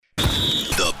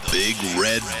Big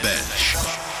Red Bench.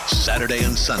 Saturday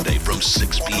and Sunday from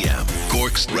 6 p.m.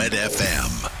 Cork's Red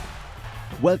FM.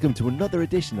 Welcome to another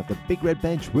edition of the Big Red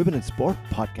Bench Women in Sport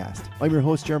podcast. I'm your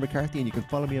host, Ger McCarthy, and you can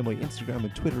follow me on my Instagram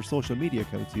and Twitter social media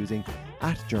accounts using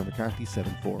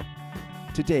 @GerMcCarthy74.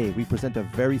 Today, we present a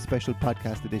very special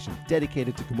podcast edition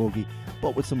dedicated to Camogie,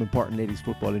 but with some important ladies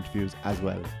football interviews as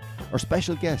well. Our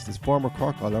special guest is former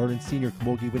Cork All-Ireland senior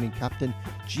Camogie winning captain,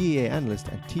 GAA analyst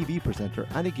and TV presenter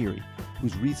Anna Geary,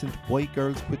 whose recent Why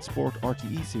Girls Quit Sport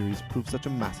RTE series proved such a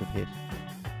massive hit.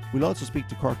 We'll also speak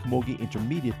to Cork Camogie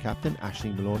intermediate captain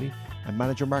Ashling Moloney and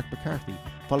manager Ger McCarthy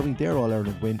following their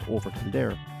All-Ireland win over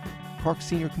Kildare. Cork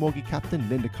senior Camogie captain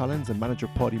Linda Collins and manager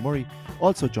Paudie Murray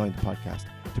also joined the podcast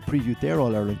to preview their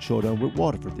All-Ireland showdown with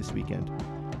Waterford this weekend.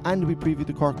 And we preview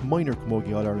the Cork minor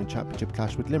Camogie All-Ireland Championship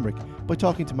clash with Limerick by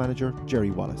talking to manager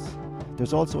Jerry Wallace.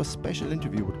 There's also a special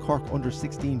interview with Cork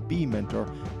under-16B mentor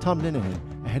Tom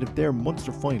Lenihan ahead of their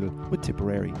Munster final with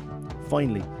Tipperary.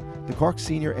 Finally, the Cork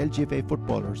senior LGFA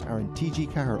footballers are in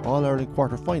TG Cahir All-Ireland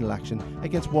quarter-final action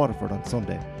against Waterford on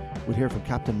Sunday. We'll hear from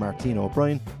captain Martina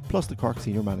O'Brien plus the Cork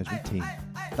senior management team.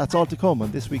 That's all to come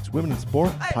on this week's Women in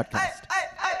Sport podcast.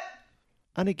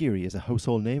 Anna Geary is a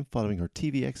household name following her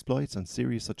TV exploits on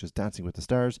series such as Dancing with the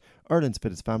Stars, Ireland's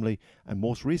Fittest Family and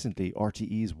most recently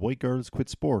RTE's Why Girls Quit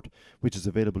Sport, which is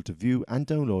available to view and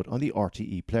download on the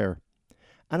RTE player.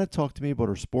 Anna talked to me about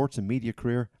her sports and media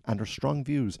career and her strong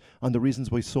views on the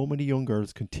reasons why so many young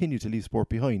girls continue to leave sport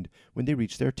behind when they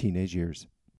reach their teenage years.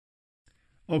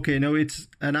 Okay, now it's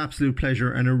an absolute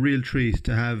pleasure and a real treat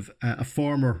to have a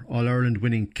former All-Ireland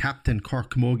winning captain,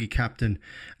 Cork Camogie captain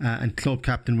and club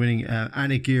captain winning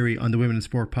Anna Geary on the Women in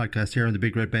Sport podcast here on the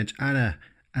Big Red Bench. Anna,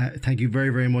 thank you very,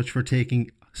 very much for taking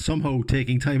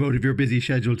time out of your busy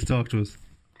schedule to talk to us.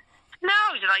 No,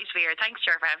 it's delighted to be here. Thanks,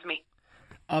 Ger, for having me.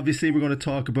 Obviously, we're going to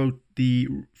talk about the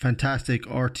fantastic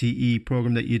RTE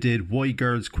programme that you did, Why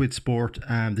Girls Quit Sport,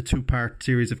 the two-part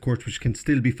series, of course, which can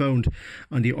still be found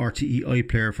on the RTE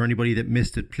iPlayer. For anybody that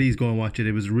missed it, please go and watch it.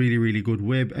 It was really, really good.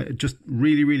 Just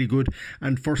really, really good.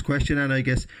 And first question, and I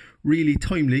guess really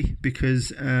timely,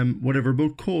 because whatever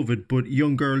about COVID, but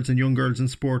young girls in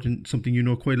sport, and something you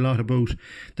know quite a lot about,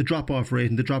 the drop-off rate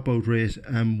and the dropout rate,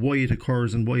 why it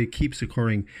occurs and why it keeps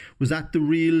occurring. Was that the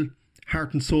real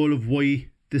heart and soul of why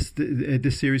this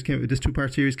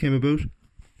two-part series came about?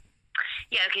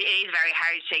 Yeah, it is very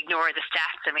hard to ignore the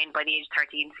stats. I mean, by the age of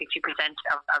 13, 50%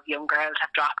 of young girls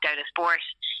have dropped out of sport.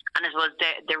 And I suppose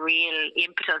the real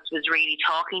impetus was really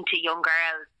talking to young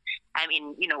girls. I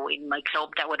mean, in my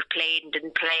club that would have played and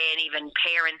didn't play, and even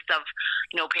parents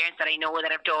that I know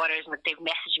that have daughters, and they've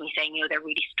messaged me saying, they're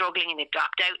really struggling and they've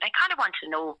dropped out. I kind of want to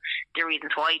know the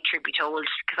reasons why, truth be told,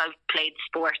 because I've played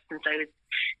sport since I was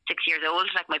 6 years old.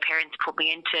 Like, my parents put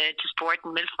me into sport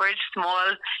in Milford,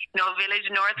 small, village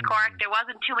in North Cork. There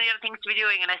wasn't too many other things to be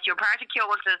doing unless you're part of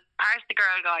Kyoto, part of the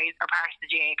girl guys, or part of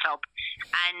the GA club.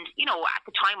 And, at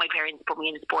the time my parents put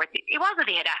me into sport, it wasn't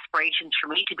they had aspirations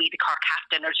for me to be the Cork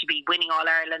captain or to be winning All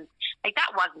Ireland. Like,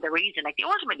 that wasn't the reason. Like, they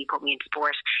ultimately put me into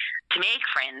sport to make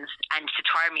friends and to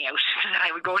tire me out so that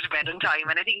I would go to bed on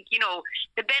time. And I think,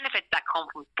 the benefits that come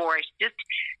from sport,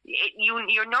 you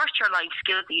nurture your life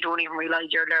skills that you don't even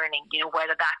realise you're learning,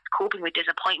 whether that's coping with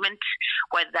disappointment,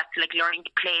 whether that's like learning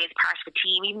to play as part of a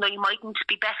team. Even though you mightn't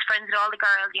be best friends with all the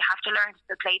girls, you have to learn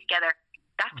to play together.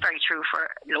 That's very true for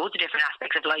loads of different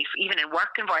aspects of life. Even in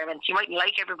work environments, you mightn't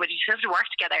like everybody, you just have to work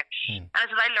together. And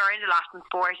I learned a lot from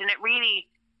sport, and it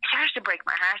started to break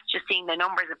my heart just seeing the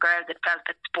numbers of girls that felt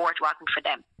that sport wasn't for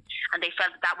them, and they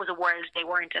felt that was a world they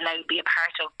weren't allowed to be a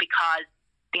part of because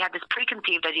they had this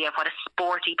preconceived idea of what a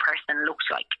sporty person looks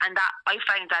like. And that I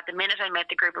found that the minute I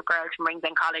met the group of girls from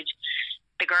Ringsend College,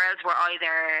 the girls were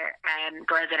either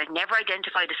girls that had never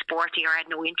identified as sporty or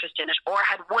had no interest in it, or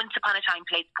had once upon a time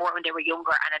played sport when they were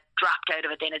younger and had dropped out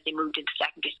of it then as they moved into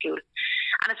secondary school.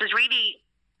 And it was really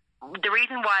the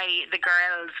reason why the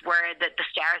girls were the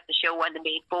stars of the show, and the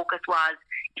main focus was,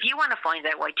 if you want to find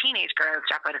out why teenage girls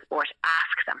drop out of sport,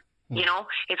 ask them.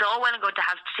 It's all well and good to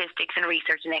have statistics and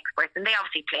research and experts, and they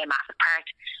obviously play a massive part.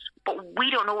 But we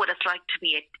don't know what it's like to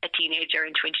be a teenager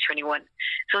in 2021.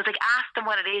 So it's like, ask them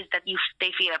what it is that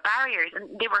they feel are barriers. And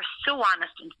they were so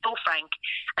honest and so frank.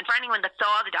 And for anyone that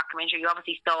saw the documentary, you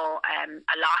obviously saw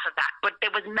a lot of that. But there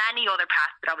was many other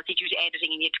parts that obviously due to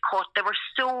editing and you had to cut. They were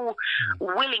so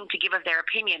willing to give us their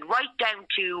opinion, right down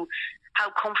to how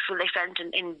comfortable they felt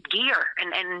in gear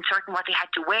and certain what they had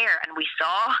to wear. And we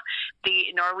saw the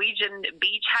Norwegian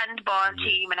beach handball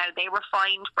team and how they were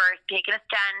fined for taking a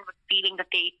stand with feeling that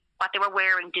what they were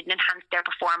wearing didn't enhance their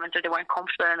performance or they weren't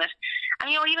comfortable in it. And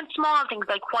even small things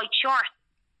like white shorts.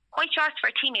 white shorts for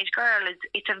a teenage girl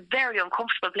it's a very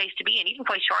uncomfortable place to be in, even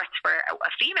white shorts for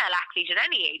a female athlete at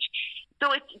any age.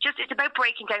 So it's about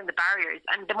breaking down the barriers.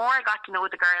 And the more I got to know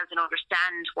the girls and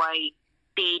understand why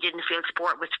they didn't feel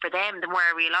sport was for them, the more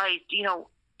I realised,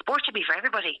 sport should be for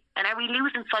everybody. And are we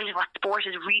losing sight of what sport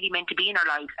is really meant to be in our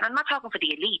lives? And I'm not talking for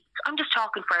the elites. I'm just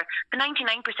talking for the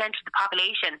 99% of the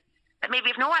population that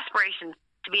maybe have no aspirations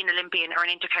to be an Olympian or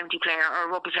an inter-county player or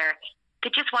a rugby player.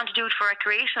 They just want to do it for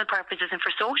recreational purposes and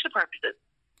for social purposes.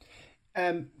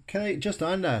 Can I, just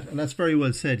on that, and that's very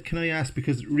well said, can I ask,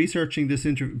 because researching this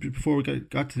interview, before we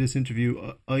got to this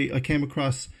interview, I came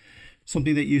across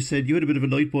something that you said. You had a bit of a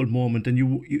light bulb moment, and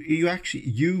you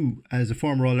actually, as a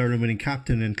former All-Ireland winning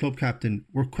captain and club captain,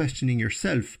 were questioning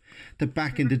yourself that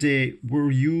back in the day,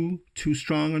 were you too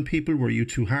strong on people? Were you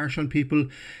too harsh on people?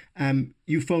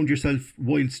 You found yourself,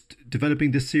 whilst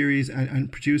developing this series and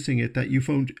producing it, that you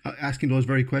found asking those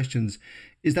very questions.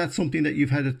 Is that something that you've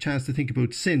had a chance to think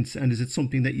about since? And is it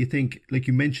something that you think, like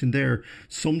you mentioned there,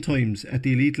 sometimes at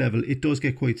the elite level, it does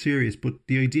get quite serious, but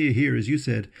the idea here, as you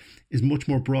said, is much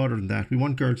more broader than that. We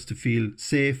want girls to feel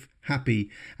safe, happy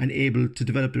and able to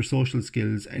develop their social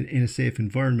skills in a safe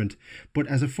environment. But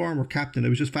as a former captain, I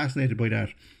was just fascinated by that.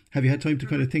 Have you had time to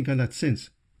kind of think on that since?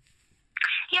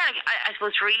 Yeah, I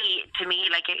suppose really, to me,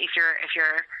 like if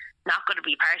you're not going to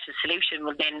be part of the solution,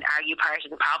 well then are you part of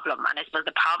the problem? And I suppose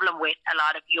the problem with a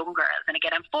lot of young girls, and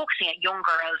again I'm focusing at young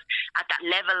girls at that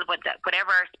level,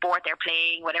 whatever sport they're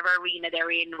playing, whatever arena they're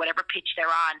in, whatever pitch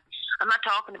they're on. I'm not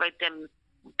talking about them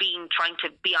trying to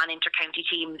be on inter-county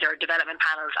teams or development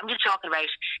panels. I'm just talking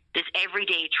about this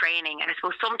everyday training. And I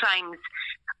suppose sometimes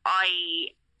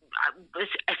I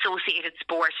associated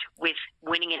sport with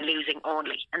winning and losing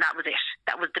only, and that was it.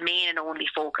 That was the main and only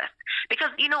focus. Because,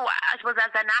 I suppose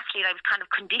as an athlete I was kind of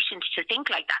conditioned to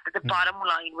think like that the bottom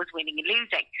line was winning and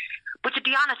losing. But to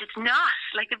be honest, it's not.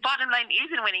 Like, the bottom line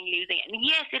isn't winning and losing. And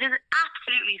yes, it is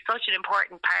absolutely such an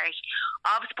important part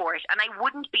of sport, and I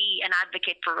wouldn't be an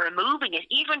advocate for removing it,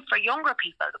 even for younger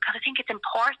people, because I think it's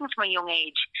important from a young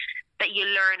age that you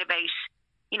learn about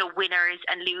winners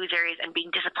and losers and being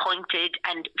disappointed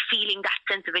and feeling that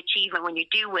sense of achievement when you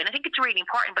do win. I think it's really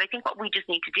important, but I think what we just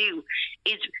need to do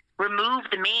is remove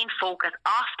the main focus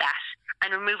off that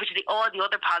and remove it to all the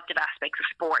other positive aspects of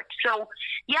sport. So,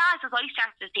 yeah, as I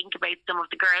started to think about some of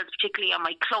the girls, particularly on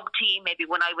my club team, maybe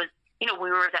when I was, we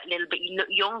were that little bit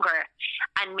younger,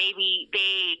 and maybe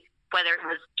they, whether it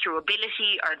was through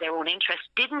ability or their own interest,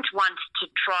 didn't want to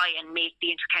try and make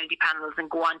the inter-county panels and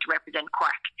go on to represent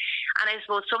Cork. And I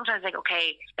suppose sometimes I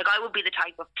would be the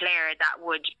type of player that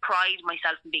would pride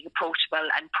myself in being approachable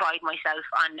and pride myself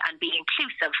on being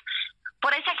inclusive.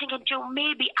 But I started thinking,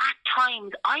 maybe at times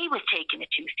I was taking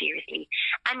it too seriously.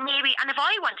 And if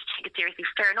I wanted to take it seriously,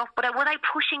 fair enough, but was I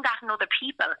pushing that on other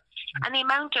people? And the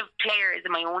amount of players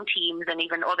in my own teams and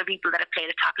even other people that have played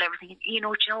at top level thinking, do you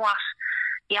know what?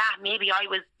 Yeah, maybe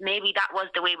that was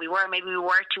the way we were. Maybe we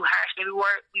were too harsh. Maybe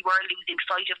we were losing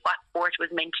sight of what sport was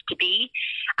meant to be.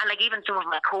 And even some of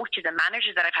my coaches and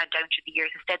managers that I've had down through the years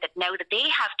have said that now that they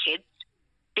have kids,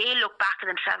 they look back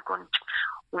at themselves going,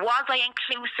 was I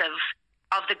inclusive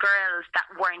of the girls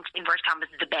that weren't, inverted commas,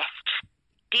 the best?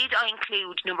 Did I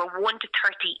include number 1 to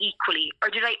 30 equally,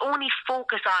 or did I only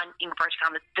focus on, inverted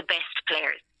commas, the best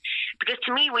players? Because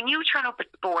to me, when you turn up at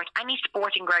sport, any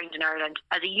sporting ground in Ireland,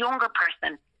 as a younger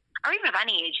person, or even of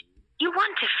any age, you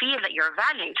want to feel that you're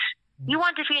valued. You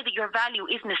want to feel that your value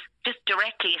isn't just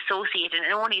directly associated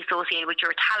and only associated with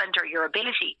your talent or your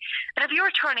ability. That if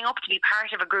you're turning up to be part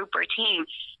of a group or a team,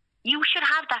 you should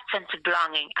have that sense of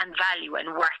belonging and value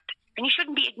and worth. And you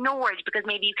shouldn't be ignored because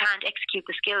maybe you can't execute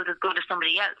the skills as good as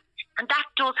somebody else. And that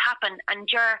does happen. And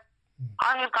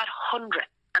I have got hundreds,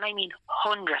 and I mean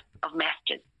hundreds of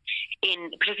messages,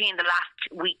 particularly in the last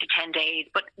week to 10 days,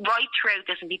 but right throughout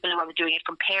this, and people who are doing it,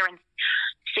 from parents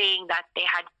saying that they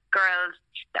had girls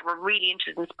that were really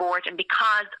interested in sport, and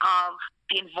because of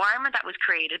the environment that was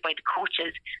created by the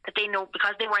coaches, that they know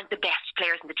because they weren't the best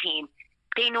players in the team,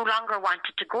 they no longer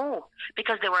wanted to go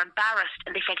because they were embarrassed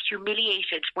and they felt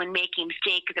humiliated when making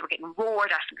mistakes, because they were getting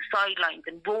roared at from the sidelines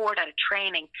and roared at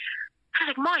training. I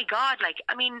was like, my God,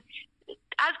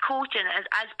 as coaching,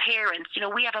 as parents,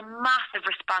 we have a massive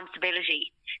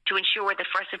responsibility to ensure that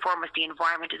first and foremost the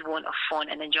environment is one of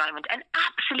fun and enjoyment, and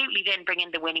absolutely then bring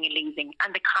in the winning and losing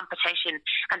and the competition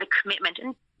and the commitment.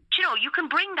 And you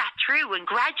can bring that through and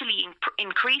gradually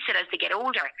increase it as they get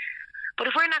older. But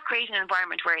if we're not creating an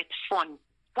environment where it's fun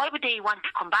why would they want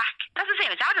to come back? That's the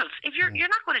same as adults. If you're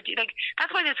not going to do, like,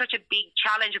 that's why there's such a big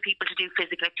challenge for people to do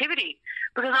physical activity,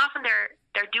 because often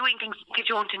they're doing things you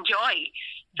don't enjoy.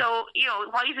 So,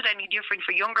 why is it any different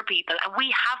for younger people? And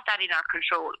we have that in our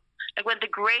control. Like, one of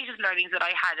the greatest learnings that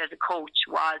I had as a coach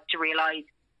was to realise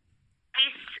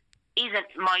this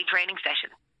isn't my training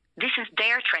session. This is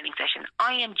their training session.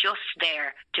 I am just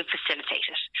there to facilitate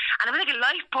it. And it was like a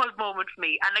light bulb moment for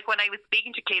me. And like when I was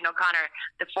speaking to Clean O'Connor,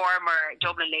 the former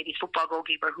Dublin ladies football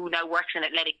goalkeeper who now works in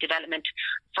athletic development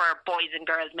for boys and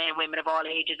girls, men and women of all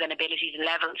ages and abilities and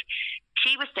levels,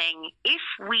 she was saying, if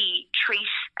we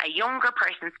treat a younger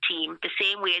person's team the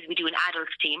same way as we do an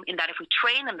adult's team, in that if we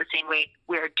train them the same way,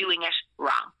 we're doing it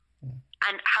wrong.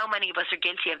 And how many of us are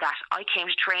guilty of that? I came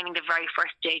to training the very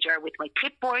first day, with my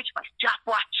clipboard, my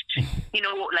stopwatch,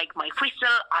 like my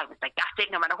whistle. I was like, that's it,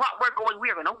 no matter what we're going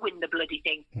to win the bloody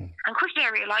thing. And quickly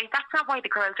I realised that's not why the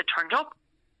girls had turned up.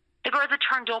 The girls had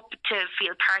turned up to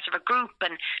feel part of a group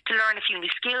and to learn a few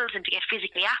new skills and to get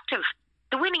physically active.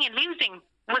 The winning and losing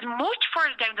was much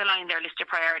further down the line their list of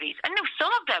priorities. And now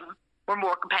some of them were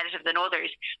more competitive than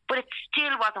others, but it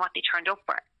still wasn't what they turned up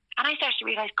for. And I started to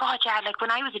realise, God, yeah, like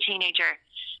when I was a teenager,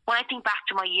 when I think back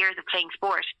to my years of playing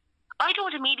sport, I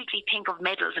don't immediately think of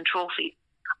medals and trophies.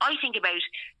 I think about,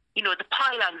 the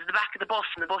pylons, the back of the bus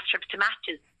and the bus trips to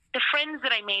matches, the friends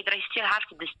that I made that I still have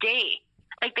to this day.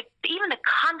 Like even the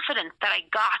confidence that I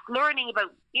got learning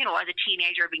about, as a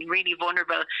teenager being really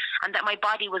vulnerable, and that my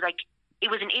body was like,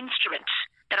 it was an instrument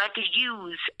that I could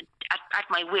use at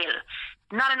my will,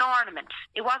 not an ornament.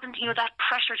 It wasn't, that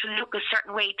pressure to look a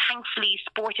certain way. Thankfully,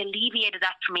 sport alleviated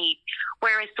that for me,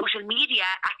 whereas social media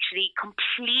actually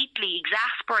completely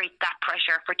exasperates that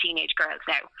pressure for teenage girls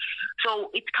now.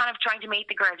 So it's kind of trying to make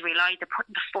the girls realise they're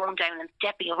putting the phone down and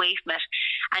stepping away from it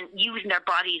and using their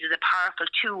bodies as a powerful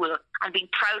tool and being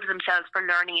proud of themselves for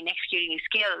learning and executing new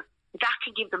skills. That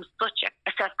can give them such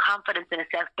a self-confidence and a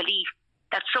self-belief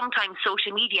that sometimes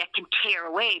social media can tear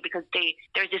away, because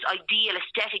there's this ideal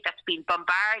aesthetic that's being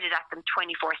bombarded at them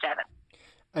 24/7.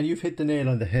 And you've hit the nail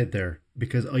on the head there,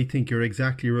 because I think you're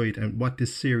exactly right. And what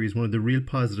this series, one of the real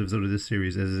positives out of this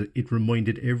series is it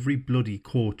reminded every bloody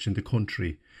coach in the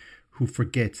country who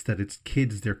forgets that it's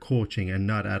kids they're coaching and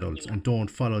not adults, and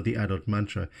don't follow the adult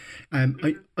mantra.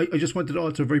 I just wanted to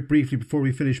also very briefly, before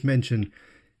we finish, mention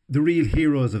the real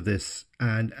heroes of this,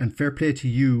 and fair play to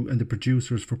you and the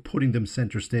producers for putting them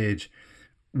centre stage,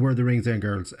 were the Rings End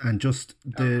Girls. And just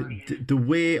the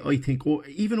way, I think,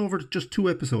 even over just 2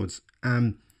 episodes,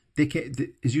 they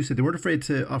as you said, they weren't afraid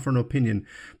to offer an opinion,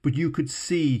 but you could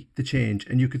see the change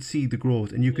and you could see the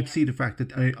growth and you could see the fact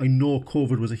that I know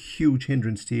COVID was a huge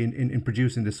hindrance to you in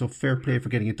producing this, so fair play for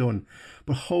getting it done.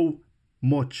 But how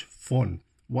much fun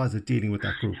was it dealing with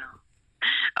that group?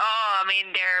 Oh, I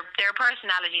mean, their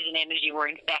personalities and energy were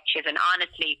infectious, and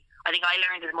honestly, I think I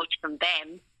learned as much from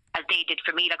them as they did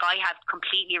for me. Like, I have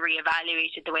completely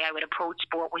reevaluated the way I would approach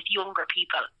sport with younger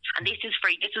people, and this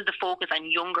was the focus on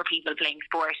younger people playing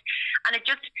sport, and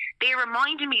they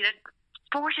reminded me that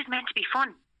sport is meant to be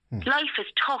fun. Life is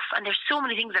tough, and there's so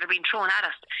many things that are being thrown at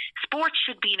us. Sport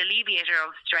should be an alleviator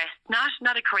of stress,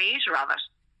 not a creator of it.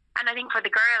 And I think for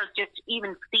the girls, just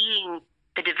even seeing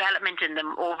the development in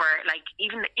them over, like,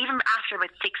 even after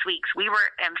about 6 weeks, we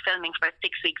were filming for about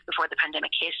 6 weeks before the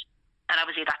pandemic hit, and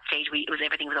obviously at that stage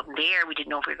everything was up in the air. We didn't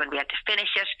know if we were going to be able to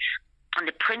finish it, and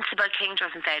the principal came to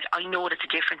us and said, I noticed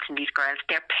a difference in these girls.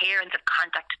 Their parents have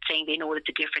contacted saying they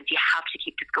noticed a difference. You have to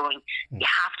keep this going. You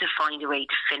have to find a way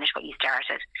to finish what you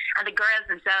started. And the girls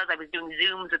themselves, I was doing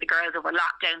Zooms with the girls over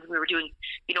lockdowns. We were doing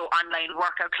online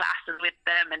workout classes with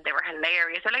them, and they were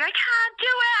hilarious. They're like, I can't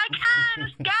do it, I can't,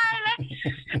 Scarlett.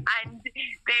 And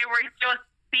they were just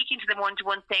speaking to them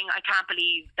one-to-one, saying, I can't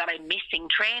believe that I'm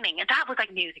missing training. And that was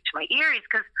like music to my ears,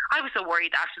 because I was so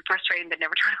worried that after the first training they'd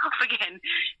never turn off again.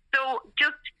 So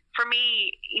just for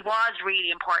me, it was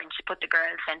really important to put the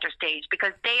girls centre stage,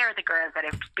 because they are the girls that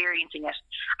are experiencing it.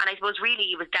 And I suppose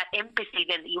really it was that empathy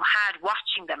then that you had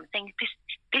watching them, saying,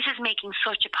 this is making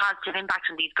such a positive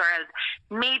impact on these girls.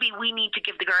 Maybe we need to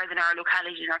give the girls in our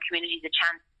localities and our communities a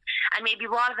chance. And maybe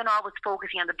rather than always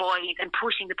focusing on the boys and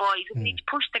pushing the boys, we need to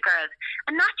push the girls,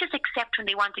 and not just accept when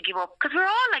they want to give up, because we're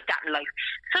all like that in life.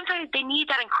 Sometimes they need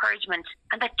that encouragement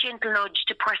and that gentle nudge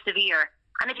to persevere.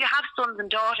 And if you have sons and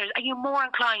daughters, are you more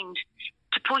inclined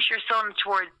to push your son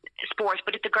towards sport?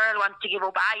 But if the girl wants to give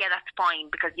up, that's fine,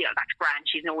 because that's grand,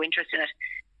 she's no interest in it.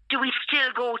 Do we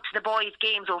still go to the boys'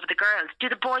 games over the girls? Do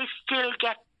the boys still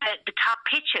get the top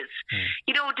pitches?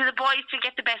 You know, do the boys still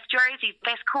get the best jerseys,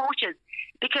 best coaches?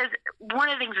 Because one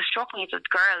of the things that struck me with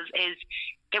girls is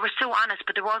they were so honest,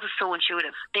 but they were also so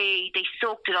intuitive. They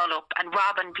soaked it all up. And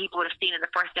Robin, people would have seen in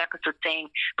the first episode saying,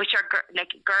 but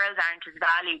girls aren't as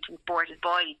valued in sport as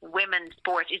boys. Women's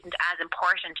sport isn't as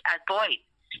important as boys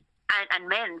and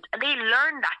men's. And they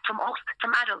learned that from us,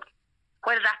 from adults.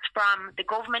 Whether that's from the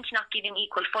government not giving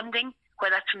equal funding,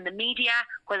 whether that's from the media,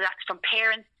 whether that's from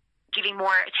parents giving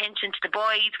more attention to the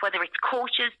boys, whether it's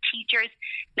coaches, teachers.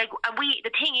 The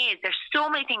thing is, there's so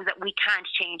many things that we can't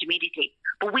change immediately,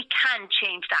 but we can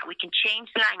change that. We can change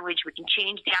the language, we can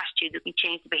change the attitudes, we can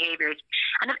change the behaviours.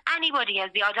 And if anybody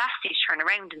has the audacity to turn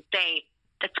around and say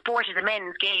that sport is a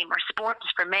men's game, or sport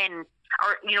is for men,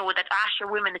 or, you know, that Asher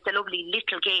women, it's a lovely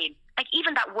little game. Like,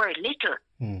 even that word little,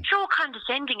 so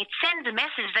condescending. It sends a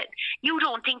message that you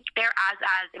don't think they're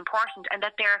as important, and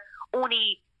that they're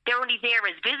only there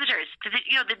as visitors.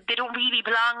 They don't really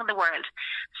belong in the world.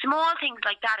 Small things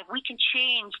like that, if we can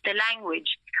change the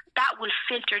language, that will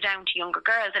filter down to younger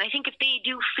girls. And I think if they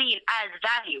do feel as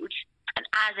valued and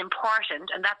as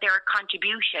important, and that their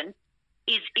contribution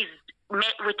is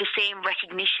met with the same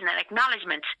recognition and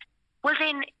acknowledgement, well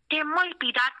then there might be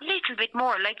that little bit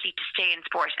more likely to stay in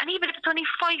sport. And even if it's only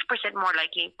 5% more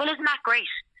likely, well, isn't that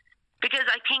great? Because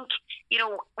I think, you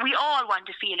know, we all want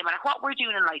to feel, no matter what we're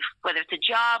doing in life, whether it's a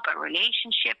job, a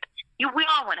relationship, we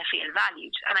all want to feel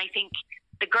valued. And I think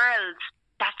the girls,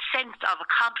 that sense of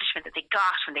accomplishment that they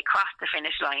got when they crossed the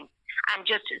finish line, and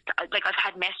just, like, I've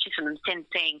had messages from them since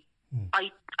saying, I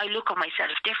look at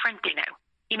myself differently now.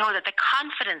 You know, that the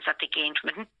confidence that they gained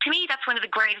from it. And to me, that's one of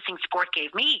the greatest things sport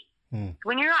gave me.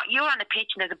 When you're on a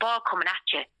pitch and there's a ball coming at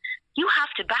you, you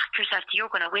have to back yourself that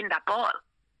you're going to win that ball.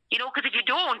 You know, because if you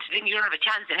don't, then you don't have a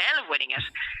chance in hell of winning it.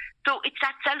 So it's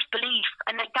that self-belief,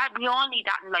 and like that, we all need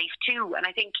that in life too. And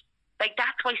I think, like,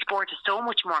 that's why sport is so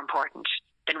much more important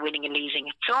than winning and losing.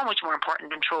 It's so much more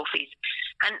important than trophies.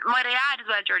 And might I add as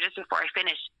well, George, just before I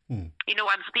finish, you know,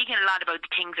 I'm speaking a lot about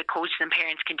the things that coaches and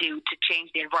parents can do to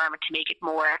change the environment, to make it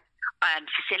more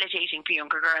facilitating for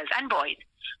younger girls and boys.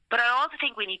 But I also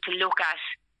think we need to look at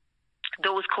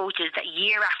those coaches that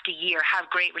year after year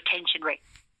have great retention rates.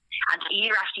 And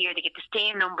year after year, they get the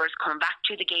same numbers coming back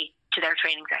through the gate to their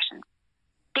training sessions.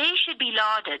 They should be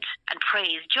lauded and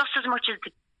praised just as much as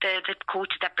the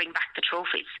coaches that bring back the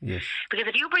trophies. Yes. Because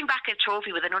if you bring back a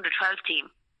trophy with an under-12 team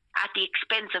at the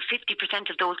expense of 50%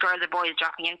 of those girls or boys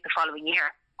dropping out the following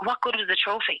year, what good was the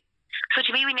trophy? So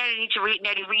to me, we now need to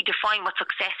nearly redefine what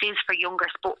success is for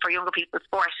younger people's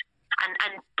sport.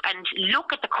 And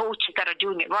look at the coaches that are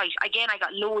doing it right. Again, I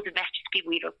got loads of messages. People,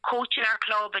 we have a coach in our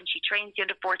club and she trains the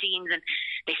under-14s, and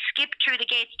they skip through the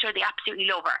gates to her. They absolutely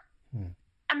love her.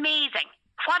 Amazing.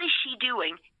 What is she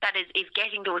doing that is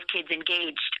getting those kids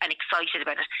engaged and excited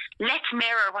about it? Let's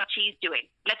mirror what she's doing.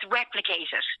 Let's replicate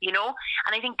it, you know?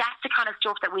 And I think that's the kind of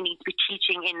stuff that we need to be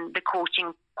teaching in the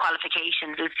coaching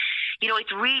qualifications. Is, you know,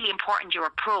 it's really important, your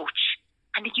approach.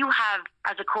 And if you have,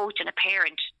 as a coach and a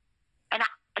parent,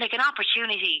 an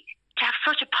opportunity to have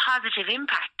such a positive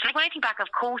impact. Like, when I think back of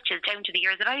coaches down to the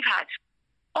years that I've had,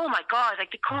 oh my God,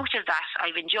 like the coaches that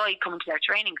I've enjoyed coming to their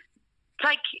trainings,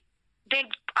 like,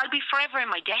 I'll be forever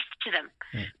in my debt to them.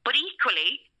 But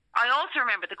equally, I also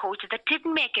remember the coaches that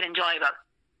didn't make it enjoyable.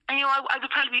 And, you know, I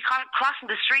would probably be crossing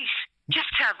the street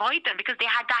just to avoid them because they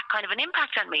had that kind of an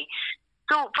impact on me.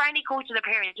 So for any coaches or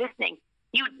parents listening,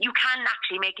 you can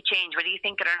actually make a change, whether you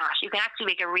think it or not. You can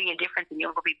actually make a real difference in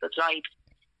younger people's lives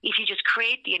if you just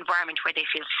create the environment where they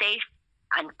feel safe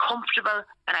and comfortable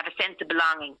and have a sense of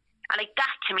belonging. And like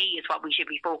that, to me, is what we should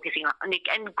be focusing on.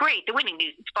 And great, the winning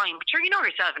news is fine, but sure, you know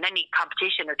yourself, in any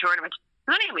competition or tournament,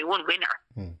 there's only going to be one winner.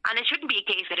 And it shouldn't be a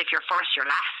case that if you're first, you're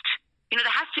last. You know,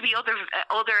 there has to be other,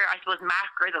 I suppose,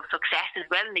 markers of success as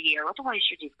well in the year. Otherwise,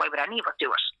 why would any of us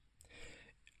do it?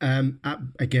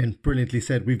 Again, brilliantly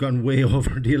said. We've gone way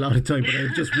over the allotted time, but I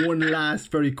have just one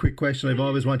last very quick question I've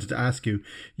always wanted to ask you.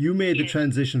 You made the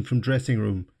transition from dressing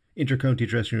room, inter-county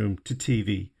dressing room, to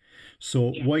TV.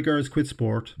 So Why Girls Quit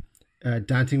Sport,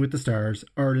 Dancing with the Stars,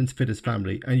 Ireland's Fittest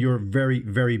Family, and you're very,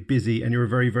 very busy, and you're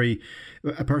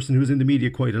a person who's in the media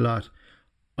quite a lot.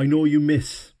 I know you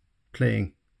miss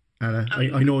playing, Anna.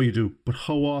 I know you do, but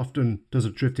how often does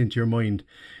it drift into your mind?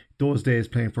 Those days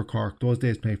playing for Cork, those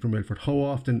days playing for Milford, how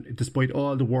often, despite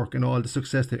all the work and all the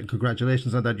success, and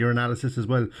congratulations on that, your analysis as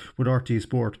well with RT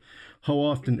Sport, how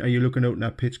often are you looking out in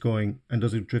that pitch going, and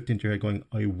does it drift into your head going,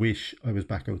 I wish I was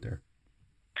back out there?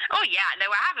 Oh yeah, no,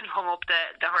 I haven't hung up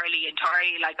the hurley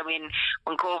entirely. Like, I mean,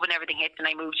 when COVID and everything hits and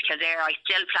I moved to Kildare, I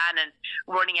still plan on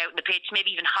running out in the pitch,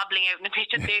 maybe even hobbling out in the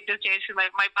pitch at the stage because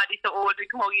my body's so old in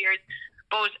Camogie years.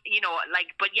 But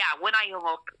but yeah, when I hung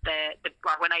up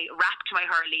when I wrapped my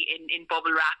hurley in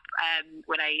bubble wrap,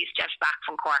 when I stepped back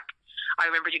from Cork, I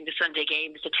remember during the Sunday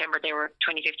game in September, they were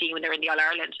 2015 when they were in the All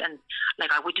Ireland, and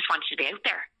I would just wanted to be out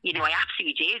there. I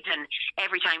absolutely did. And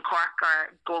every time Cork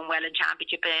are going well in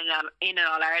championship in an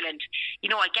All Ireland,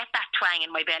 I get that twang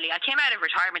in my belly. I came out of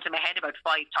retirement in my head about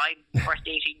 5 times in the first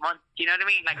 18 months. Do you know what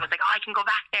I mean? I was like, I can go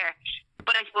back there.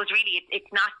 But I suppose really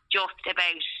it's not just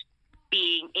about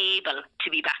being able to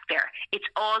be back there. It's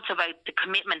also about the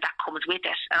commitment that comes with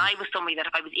it. And I was somebody that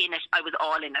if I was in it, I was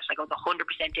all in it. I was 100%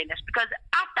 in it, because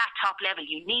at that top level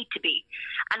you need to be.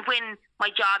 And when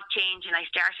my job changed and I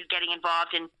started getting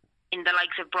involved in the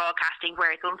likes of broadcasting,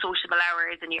 where it's unsociable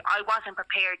hours, and I wasn't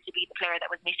prepared to be the player that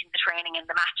was missing the training and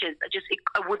the matches.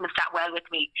 I wouldn't have sat well with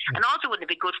me, and also wouldn't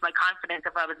have been good for my confidence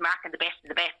if I was marking the best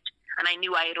of the best and I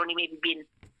knew I had only maybe been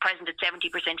present at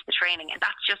 70% of the training. And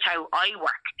that's just how I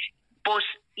work. But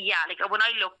yeah, when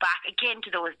I look back again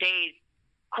to those days,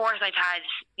 of course I've had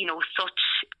such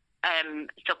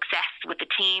success with the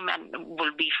team, and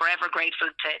will be forever grateful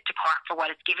to Cork for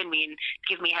what it's given me, and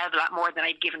given me a hell of a lot more than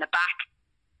I've given it back.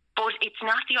 But it's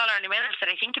not the All-Ireland medals that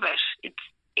I think about.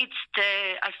 It's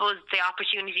I suppose the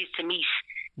opportunities to meet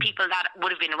people that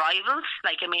would have been rivals.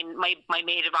 My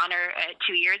maid of honour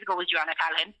 2 years ago was Joanna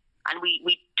Callahan. And we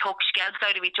took scalps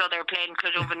out of each other playing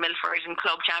Clodove and Milford in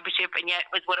club championship, and yet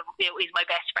was is my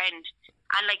best friend.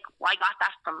 And I got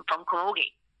that from Camogie,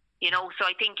 So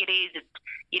I think it is,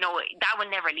 that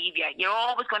will never leave you. You're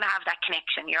always going to have that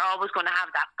connection. You're always going to have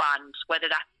that bond, whether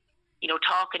that's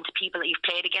talking to people that you've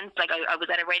played against. I was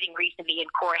at a wedding recently in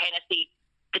Cora Hennessy.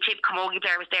 The Tip Camogie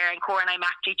player was there, and Cora and I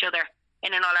matched each other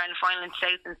in an All Ireland final in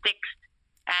 2006.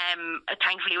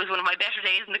 Thankfully it was one of my better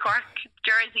days in the Cork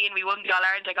jersey, and we won the All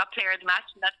Ireland. I got player of the match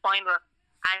in that final,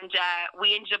 and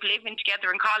we ended up living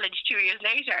together in college 2 years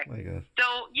later. Oh my God.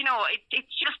 So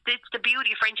it's the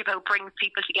beauty of friendship, how it brings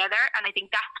people together. And I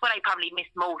think that's what I probably miss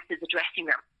most, is the dressing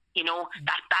room.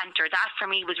 That banter, that for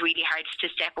me was really hard to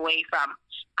step away from,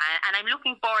 and I'm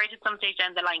looking forward to some stage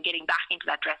down the line getting back into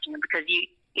that dressing room, because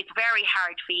it's very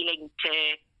hard feeling to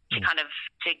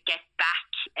get back.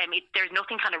 There's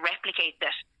nothing kind of replicates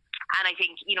it. And I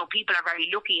think, people are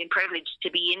very lucky and privileged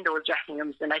to be in those dressing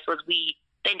rooms. And I suppose we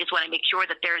then just want to make sure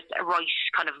that there's a right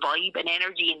kind of vibe and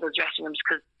energy in those dressing rooms,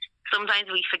 because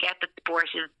sometimes we forget that sport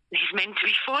is meant to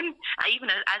be fun. Even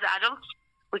as adults,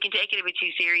 we can take it a bit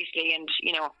too seriously. And,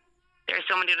 there are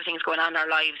so many other things going on in our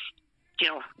lives.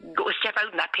 Go step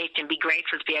out on that pitch and be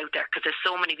grateful to be out there, because there's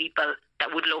so many people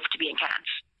that would love to be in Cant.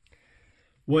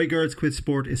 Why Girls Quit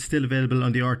Sport is still available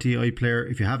on the RTÉ iPlayer.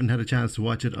 If you haven't had a chance to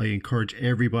watch it, I encourage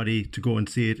everybody to go and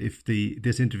see it. If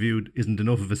this interview isn't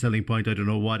enough of a selling point, I don't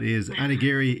know what is. Anna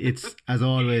Geary, it's as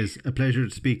always a pleasure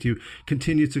to speak to you.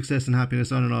 Continued success and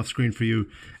happiness on and off screen for you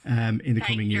in the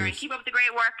coming years. Keep up the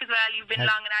great work as well. You've been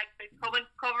long and active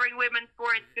covering women's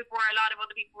sports before a lot of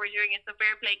other people were doing it. So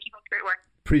fair play. Keep up the great work.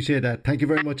 Appreciate that. Thank you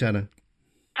very much, Anna.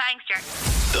 Thanks, Jerry.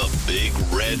 The Big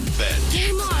Red Bench.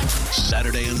 Game on.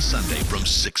 Saturday and Sunday from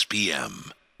 6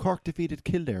 p.m. Cork defeated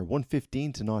Kildare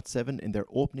 115-07 in their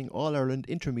opening All-Ireland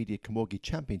Intermediate Camogie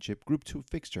Championship Group 2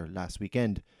 fixture last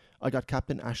weekend. I got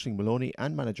captain Ashling Moloney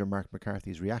and manager Mark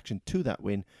McCarthy's reaction to that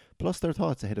win, plus their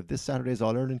thoughts ahead of this Saturday's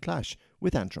All-Ireland clash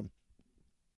with Antrim.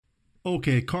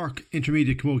 OK, Cork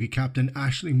Intermediate Camogie captain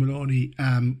Ashling Moloney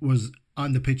was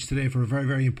on the pitch today for a very,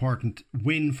 very important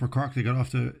win for Cork. They got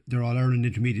off to their All-Ireland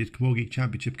Intermediate Camogie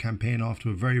Championship campaign off to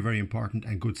a very, very important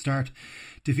and good start,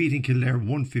 defeating Kildare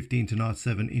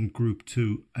 115-07 in Group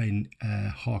 2 in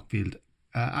Hawkfield.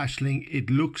 Ashling, it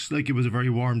looks like it was a very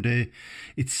warm day.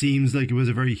 It seems like it was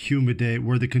a very humid day.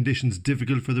 Were the conditions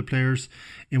difficult for the players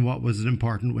in what was an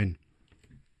important win?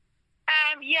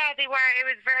 Yeah, they were. It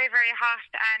was very, very hot,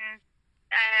 and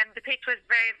the pitch was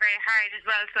very, very hard as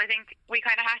well. So I think we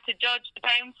kind of had to judge the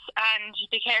bounce and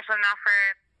be careful not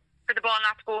for the ball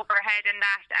not to go over our head and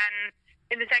that. And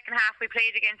in the second half, we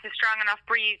played against a strong enough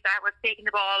breeze that was taking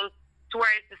the ball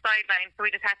towards the sideline. So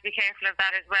we just had to be careful of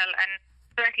that as well. And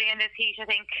certainly in this heat, I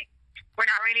think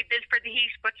we're not really built for the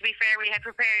heat. But to be fair, we had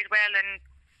prepared well and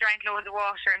drank loads of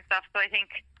water and stuff. So I think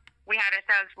we had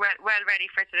ourselves well ready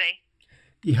for today.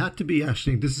 You had to be,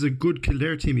 Ashling. This is a good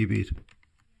Kildare team you beat.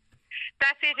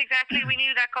 That's it, exactly. We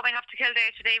knew that coming up to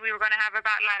Kildare today we were going to have a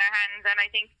battle on our hands, and I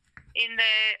think in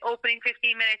the opening 15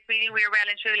 minutes we knew we were well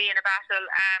and truly in a battle.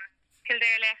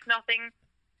 Kildare left nothing.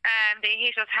 They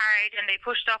hit us hard and they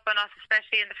pushed up on us,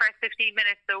 especially in the first 15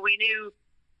 minutes, so we knew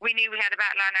we had a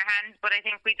battle on our hands, but I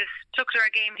think we just took to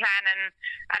our game plan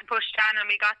and pushed on, and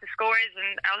we got the scores,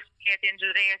 and ultimately at the end of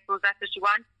the day I suppose that's what you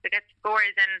want, to get the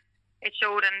scores, and it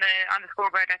showed on the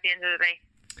scoreboard at the end of the day.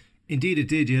 Indeed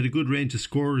it did. You had a good range of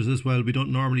scorers as well. We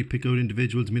don't normally pick out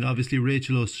individuals. I mean, obviously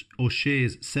Rachel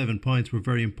O'Shea's 7 points were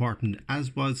very important,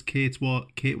 as was Kate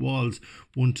Wall's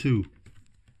 1-2.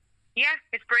 Yeah,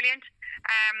 it's brilliant.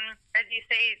 As you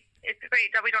say, it's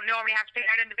great that we don't normally have to pick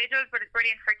out individuals, but it's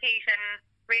brilliant for Kate and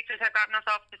Rachel have gotten us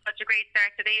off to such a great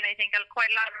start today, and I think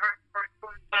quite a lot of her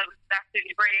scores as well, which is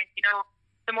absolutely brilliant. You know,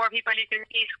 the more people you can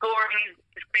see scoring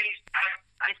is great.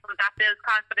 I suppose that builds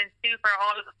confidence too for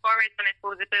all of the scorers, and I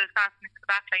suppose it builds confidence for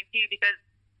the backline too, because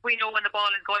we know when the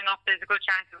ball is going up, there's a good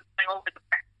chance of it going over the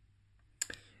bar.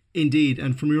 Indeed,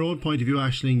 and from your own point of view,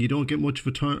 Ashling, you don't get much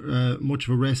of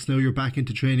a rest now. You're back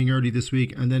into training early this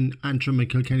week, and then Antrim and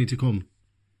Kilkenny to come.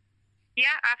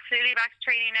 Yeah, absolutely. Back to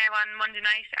training now on Monday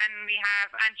night, and we have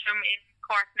Antrim in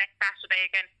Cork next Saturday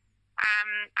again.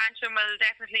 Antrim will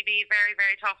definitely be a very,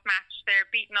 very tough match. They're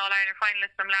beaten All-Ireland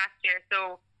finalists from last year,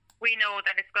 so we know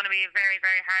that it's going to be a very,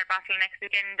 very hard battle next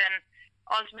weekend. And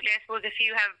ultimately, I suppose if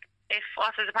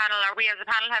us as a panel, or we as a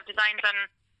panel, have designed on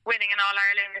winning an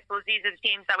All-Ireland, I suppose these are the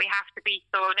teams that we have to beat.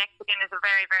 So next weekend is a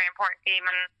very, very important game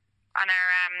on our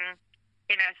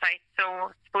in our site. So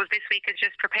I suppose this week is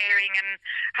just preparing and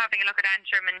having a look at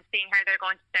Antrim and seeing how they're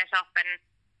going to set up and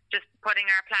just putting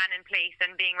our plan in place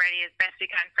and being ready as best we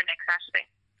can for next Saturday.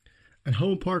 And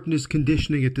how important is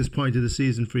conditioning at this point of the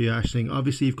season for you, Ashling?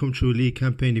 Obviously, you've come through a league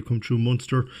campaign, you've come through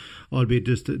Munster, albeit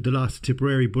just the loss to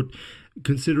Tipperary. But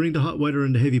considering the hot weather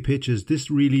and the heavy pitches, this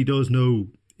really does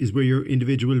know is where your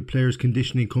individual players'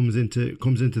 conditioning comes into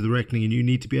the reckoning, and you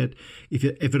need to be at, if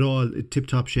at all,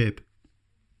 tip-top shape.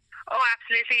 Oh,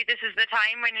 absolutely. This is the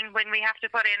time when we have to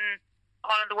put in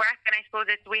all of the work, and I suppose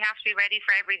we have to be ready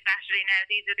for every Saturday now.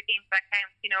 These are the games that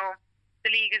count. You know,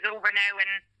 the league is over now,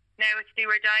 and now it's do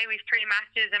or die. We've 3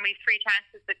 matches and we've 3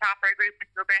 chances to top our group and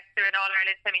progress to an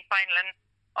All-Ireland semi-final, and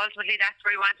ultimately that's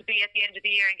where we want to be at the end of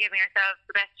the year and giving ourselves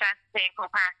the best chance to play in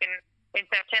Croke Park in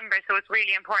September. So it's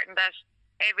really important that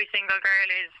every single girl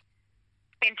is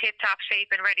in tip-top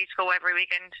shape and ready to go every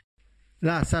weekend.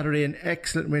 Last Saturday, an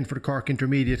excellent win for the Cork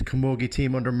Intermediate Camogie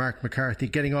team under Ger McCarthy,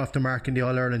 getting off the mark in the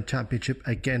All-Ireland Championship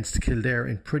against Kildare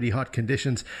in pretty hot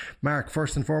conditions. Mark,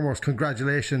 first and foremost,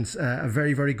 congratulations. A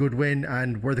very, very good win.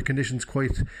 And were the conditions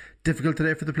quite difficult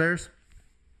today for the players?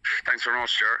 Thanks very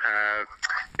much, Ger.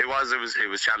 It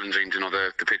was challenging. You know,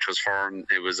 the pitch was firm.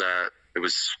 It was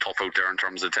tough out there in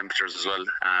terms of temperatures as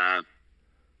well.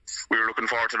 We were looking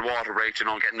forward to the water break, you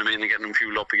know, getting them in and getting them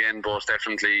fueled up again. But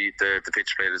definitely the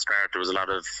pitch played its part. There was a lot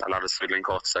of swiddling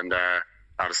cuts and a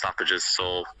lot of stoppages.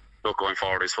 So look, going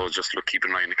forward, I suppose just keep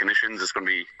an eye on the conditions. It's going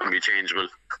to be changeable,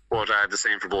 but the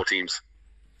same for both teams.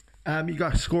 You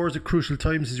got scores at crucial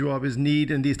times, as you always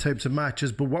need in these types of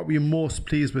matches. But what were you most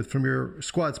pleased with from your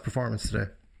squad's performance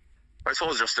today? I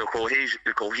suppose just the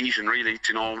cohesion, really.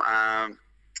 You know,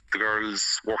 the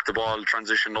girls worked the ball,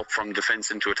 transitioned up from defence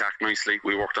into attack nicely.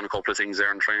 We worked on a couple of things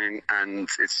there in training, and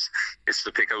it's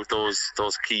to pick out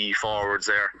those key forwards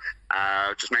there.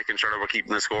 Just making sure that we're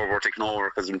keeping the scoreboard ticking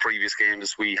over, because in previous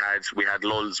games we had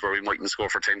lulls where we mightn't score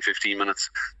for 10-15 minutes.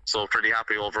 So pretty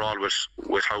happy overall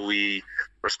with how we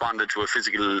responded to a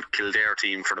physical Kildare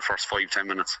team for the first 5-10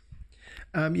 minutes.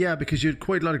 Yeah, because you had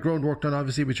quite a lot of groundwork done,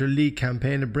 obviously, with your league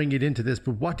campaign and bring it into this.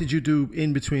 But what did you do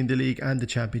in between the league and the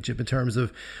championship in terms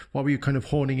of what were you kind of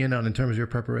honing in on in terms of your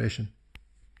preparation?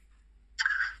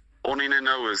 Honing in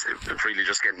now is really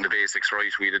just getting the basics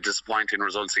right. We had a disappointing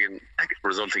result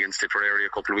against Tipperary a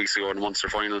couple of weeks ago in the Munster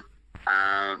final.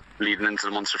 Leading into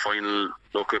the Munster final,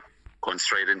 look at going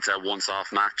straight into a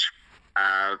once-off match.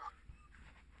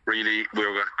 Really, we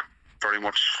were very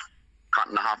much cut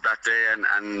in the half that day,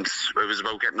 and it was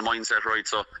about getting the mindset right.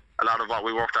 So a lot of what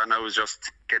we worked on now is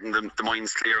just getting the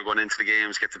minds clear going into the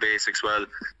games, get the basics well,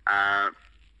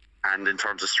 and in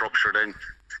terms of structure, then,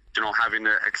 you know, having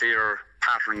a clear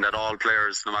pattern that all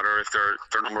players, no matter if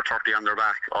they're number 30 on their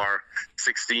back or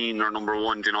 16 or number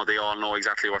 1, you know, they all know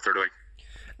exactly what they're doing.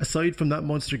 Aside from that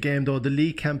Munster game, though, the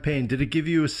league campaign, did it give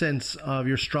you a sense of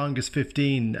your strongest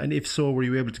 15? And if so, were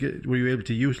you able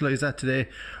to utilise that today,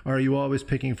 or are you always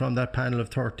picking from that panel of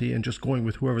 30 and just going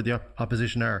with whoever the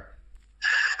opposition are?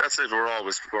 That's it. We're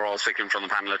always picking from the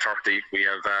panel of 30. We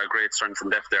have great strength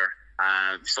and depth there.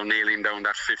 So nailing down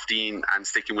that 15 and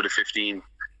sticking with a 15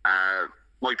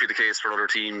 might be the case for other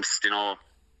teams, you know,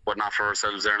 but not for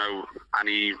ourselves there now.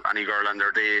 Any girl on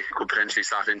their day could potentially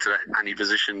slot into any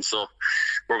position. So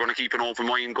we're going to keep an open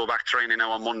mind, go back to training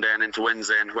now on Monday and into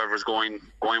Wednesday, and whoever's going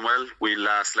well, we'll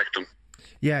select them.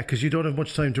 Yeah, because you don't have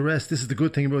much time to rest. This is the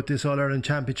good thing about this All-Ireland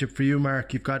Championship for you,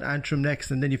 Mark. You've got Antrim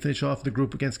next, and then you finish off the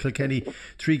group against Kilkenny.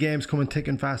 3 games coming thick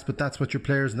and fast, but that's what your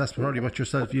players, and that's probably what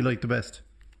yourself you like the best.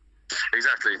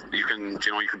 Exactly. You can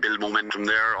build momentum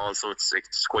there. Also,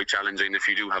 it's quite challenging if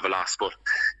you do have a loss, but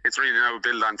it's really now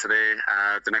build on today.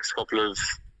 The next couple of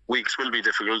weeks will be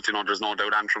difficult. There's no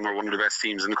doubt Antrim are one of the best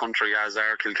teams in the country, as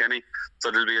are Kilkenny. So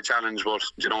it'll be a challenge, but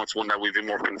it's one that we've been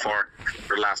working for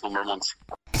the last number of months.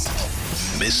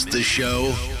 Missed the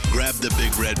show? Grab the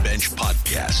Big Red Bench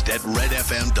podcast at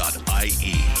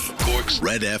redfm.ie. Cork's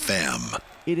Red FM.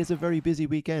 It is a very busy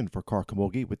weekend for Cork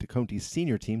Camogie, with the county's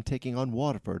senior team taking on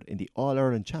Waterford in the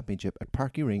All-Ireland Championship at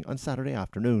Parky Ring on Saturday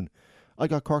afternoon. I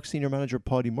got Cork senior manager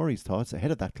Paudie Murray's thoughts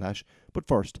ahead of that clash, but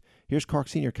first, here's Cork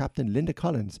senior captain Linda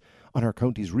Collins on her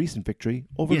county's recent victory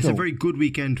over Yes, a very good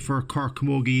weekend for Cork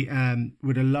Camogie,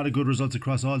 with a lot of good results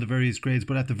across all the various grades,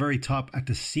 but at the very top, at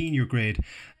the senior grade,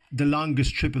 the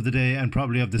longest trip of the day and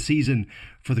probably of the season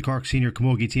for the Cork senior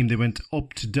camogie team. They went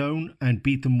up to Down and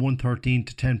beat them 113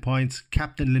 to 10 points.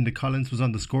 Captain Linda Collins was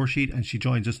on the score sheet, and she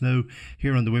joins us now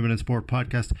here on the Women in Sport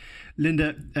podcast.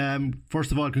 Linda,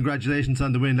 first of all, congratulations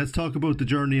on the win. Let's talk about the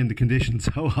journey and the conditions.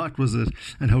 How hot was it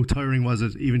and how tiring was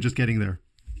it even just getting there?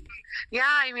 Yeah,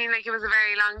 it was a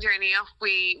very long journey up.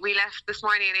 We left this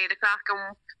morning at 8 o'clock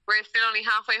and we're still only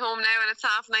halfway home now, and it's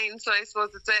 9:30, so I suppose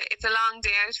it's a long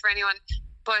day out for anyone.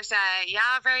 But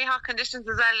very hot conditions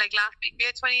as well. Like last week we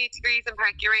had 28 degrees in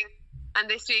Parky Ring, and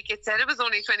this week it said it was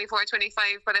only 24,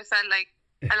 25, but it felt like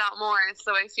a lot more.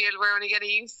 So I feel we're only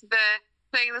getting used to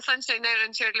playing in the sunshine now,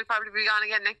 and sure it'll probably be gone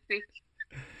again next week.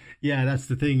 Yeah, that's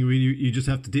the thing. You just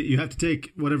have to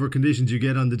take whatever conditions you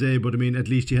get on the day. But at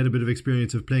least you had a bit of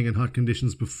experience of playing in hot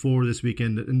conditions before this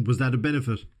weekend, and was that a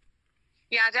benefit?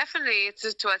 Yeah, definitely. It's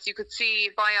to us. You could see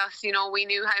by us, we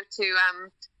knew how to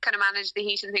kind of manage the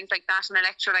heat and things like that, and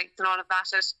electrolytes and all of that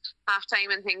at half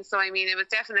time and things. So it was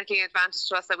definitely an advantage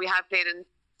to us that we had played in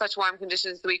such warm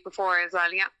conditions the week before as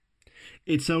well. Yeah.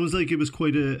 It sounds like it was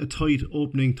quite a tight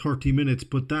opening 30 minutes,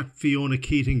 but that Fiona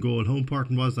Keating goal, how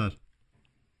important was that?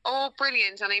 Oh,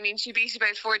 brilliant. And she beat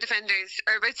about 6 defenders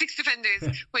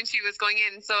when she was going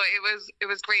in. So it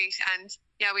was great. And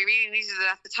yeah, we really needed it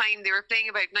at the time. They were playing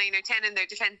about 9 or 10 in their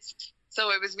defence.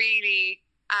 So it was really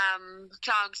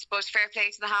clogged, but fair play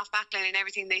to the half back line and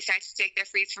everything. They started to take their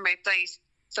frees from outside.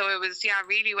 So it was,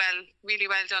 really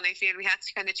well done. I feel we had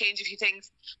to kind of change a few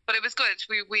things, but it was good.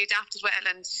 We adapted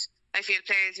well, and I feel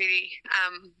players really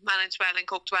managed well and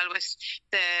coped well with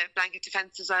the blanket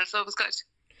defence as well. So it was good.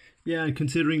 Yeah, and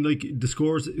considering the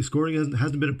scoring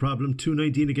hasn't been a problem.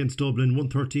 219 against Dublin,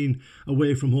 113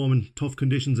 away from home in tough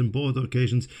conditions in both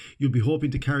occasions. You'll be hoping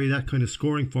to carry that kind of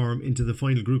scoring form into the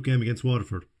final group game against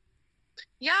Waterford.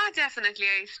 Yeah, definitely.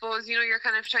 I suppose you're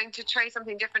kind of trying to try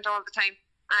something different all the time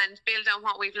and build on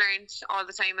what we've learned all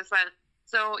the time as well.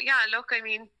 So yeah, look, if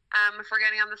we're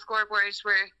getting on the scoreboard,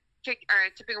 we're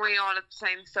tipping away all of the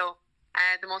time. So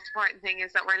the most important thing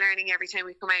is that we're learning every time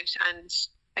we come out, and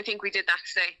I think we did that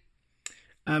today.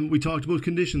 We talked about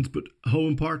conditions, but how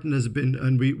important has it been?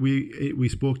 And we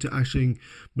spoke to Ashling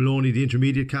Moloney, the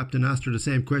intermediate captain, asked her the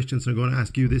same question, so I'm going to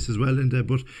ask you this as well, Linda.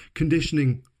 But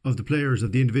conditioning of the players,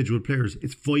 of the individual players,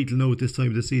 it's vital now at this time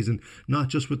of the season, not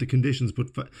just with the conditions,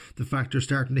 but the fact they're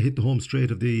starting to hit the home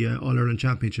straight of the All-Ireland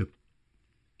Championship.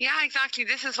 Yeah, exactly.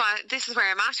 This is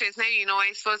where it matters now.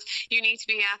 I suppose you need to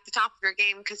be at the top of your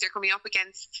game because you're coming up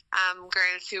against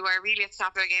girls who are really at the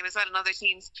top of their game as well, and other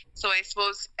teams. So I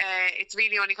suppose it's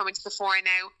really only coming to the fore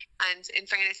now. And in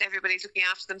fairness, everybody's looking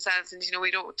after themselves, and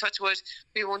we don't touch wood.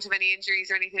 We won't have any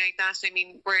injuries or anything like that.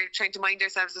 We're trying to mind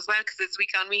ourselves as well because it's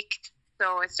week on week.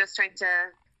 So it's just trying to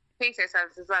pace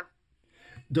ourselves as well.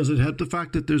 Does it help the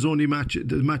fact that there's only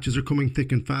the matches are coming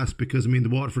thick and fast? Because the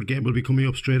Waterford game will be coming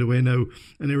up straight away now,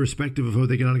 and irrespective of how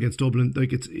they get on against Dublin,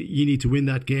 you need to win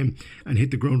that game and hit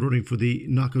the ground running for the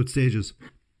knockout stages.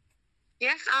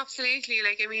 Yes, absolutely.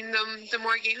 The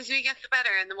more games we get, the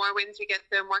better, and the more wins we get,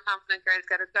 the more confident girls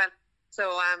get as well.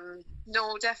 So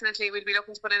no, definitely we'll be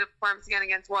looking to put in a performance again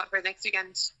against Waterford next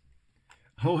weekend.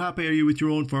 How happy are you with your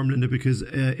own form, Linda? Because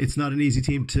it's not an easy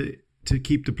team to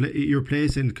keep your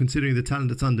place in, considering the talent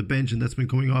that's on the bench and that's been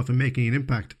coming off and making an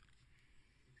impact.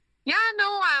 Yeah,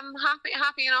 no, I'm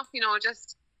happy enough,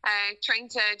 just trying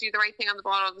to do the right thing on the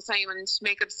ball all the time and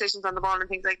make good decisions on the ball and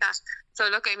things like that. So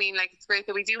look, it's great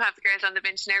that we do have the girls on the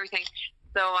bench and everything.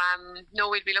 So no,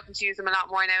 we'll be looking to use them a lot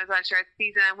more now as well throughout the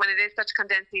season. And when it is such a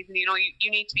condensed season, you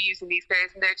need to be using these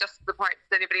players, and they're just as important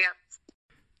as anybody else.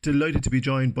 Delighted to be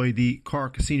joined by the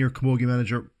Cork senior camogie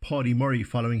manager Paudie Murray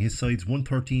following his side's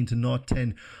 113 to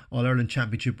 0-10 All-Ireland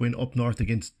Championship win up north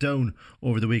against Down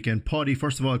over the weekend. Paudie,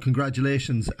 first of all,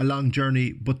 congratulations. A long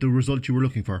journey, but the result you were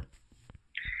looking for.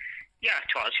 Yeah,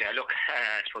 it was. Yeah, look,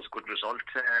 it was a good result,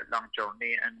 long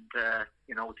journey,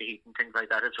 and with the heat and things like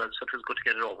that as well. So it was good to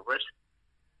get it over with.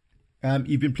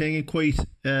 You've been playing in quite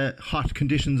hot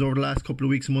conditions over the last couple of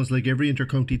weeks and months, like every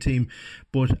inter-county team,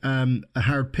 but a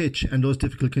hard pitch and those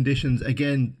difficult conditions,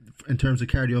 again, in terms of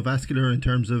cardiovascular, in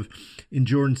terms of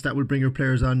endurance, that will bring your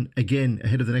players on again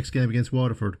ahead of the next game against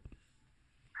Waterford.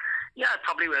 Yeah, it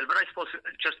probably will, but I suppose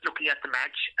just looking at the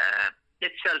match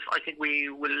itself, I think we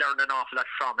will learn an awful lot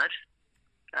from it.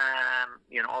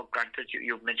 Granted,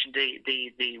 you've mentioned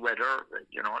the weather,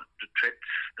 the trip.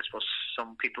 I suppose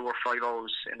some people were 5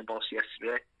 hours in the bus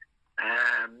yesterday.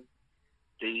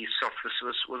 The surface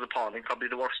was appalling, probably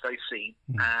the worst I've seen.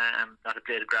 Not a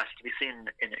blade of grass to be seen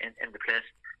in the place.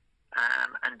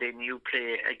 And then you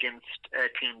play against a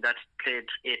team that played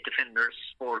 8 defenders,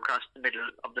 4 across the middle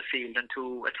of the field and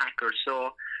 2 attackers.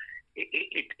 So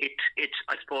it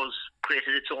I suppose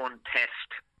created its own test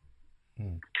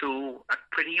to a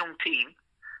pretty young team.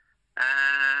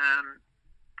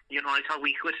 I thought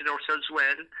we acquitted ourselves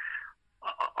well.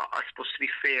 I suppose, to be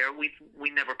fair, we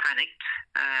never panicked.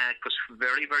 It was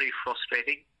very, very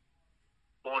frustrating.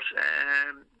 But,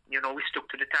 we stuck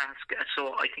to the task.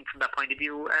 So I think from that point of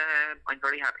view, I'm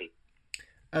very happy.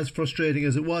 As frustrating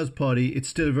as it was, Paudie, it's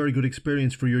still a very good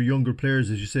experience for your younger players,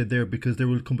 as you said there, because there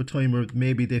will come a time where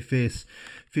maybe they face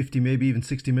 50, maybe even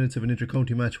 60 minutes of an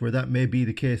inter-county match where that may be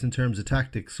the case in terms of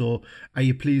tactics. So are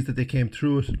you pleased that they came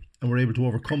through it and were able to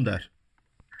overcome that?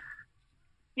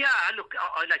 Yeah, look,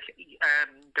 I like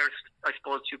there's, I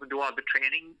suppose you can do all the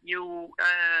training you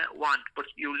want, but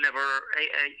you'll never,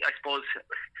 I suppose,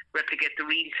 replicate the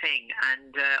real thing.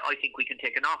 And I think we can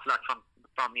take an awful lot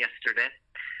from yesterday.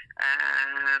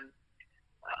 And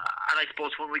I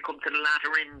suppose when we come to the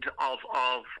latter end of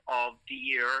the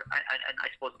year, and I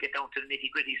suppose get down to the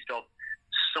nitty gritty stuff,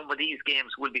 some of these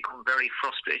games will become very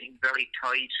frustrating, very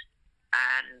tight.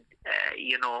 And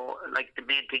like the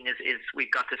main thing is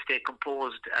we've got to stay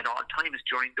composed at all times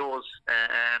during those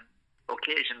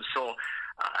occasions. So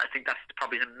I think that's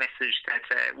probably the message that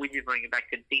we'll be bringing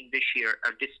back to the team this year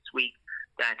or this week.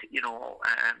 That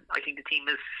I think the team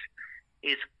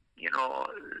is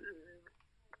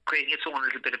creating its own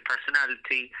little bit of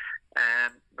personality.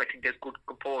 I think there's good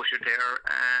composure there.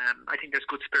 I think there's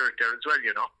good spirit there as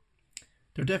well.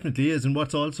 There definitely is, and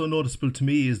what's also noticeable to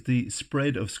me is the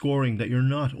spread of scoring, that you're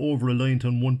not over-reliant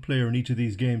on one player in each of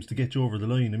these games to get you over the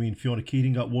line. I mean, Fiona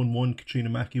Keating got 1-1, Katrina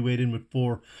Mackey weighed in with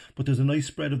 4, but there's a nice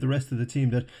spread of the rest of the team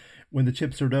that when the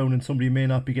chips are down and somebody may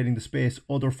not be getting the space,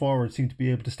 other forwards seem to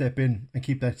be able to step in and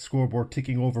keep that scoreboard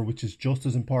ticking over, which is just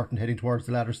as important heading towards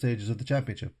the latter stages of the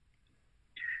championship.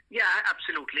 Yeah,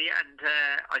 absolutely, and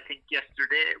I think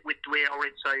yesterday, with the way our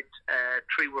inside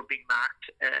 3 were being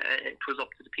marked, it was up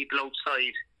to the people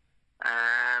outside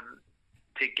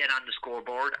to get on the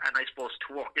scoreboard, and I suppose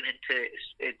to work it into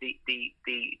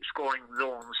the scoring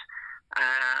zones.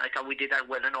 I thought we did that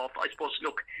well enough. I suppose,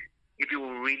 look, if you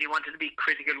really wanted to be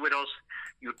critical with us,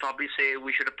 you'd probably say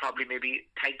we should have probably maybe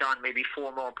tagged on maybe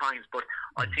 4 more points, but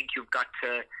I think you've got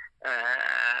to...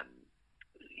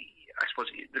 I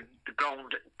suppose the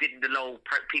ground didn't allow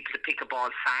people to pick a ball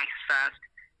fast.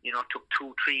 Took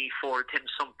 2, 3, 4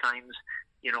 attempts sometimes.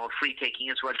 Free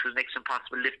taking as well. It was next to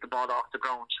impossible to lift the ball off the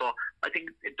ground. So I think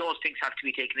those things have to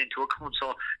be taken into account.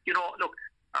 So look,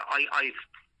 I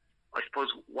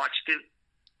suppose watched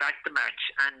back the match,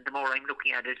 and the more I'm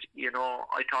looking at it,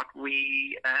 I thought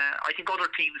I think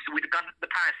other teams we'd have gone in the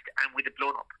past and we'd have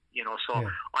blown up. So yeah.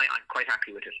 I'm quite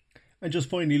happy with it. And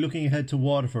just finally, looking ahead to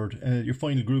Waterford, your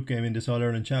final group game in this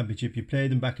All-Ireland Championship, you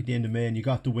played them back at the end of May and you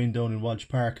got the win down in Walsh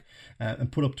Park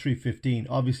and put up 3-15.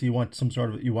 Obviously, you want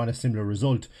a similar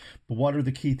result, but what are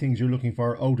the key things you're looking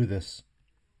for out of this?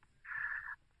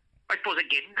 I suppose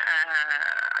again,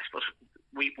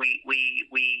 we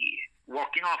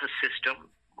working off a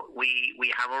system.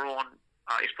 We have our own,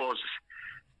 I suppose,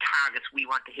 targets we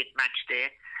want to hit match day.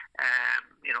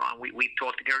 And we've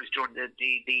talked to girls during the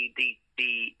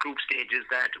group stages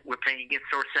that we're playing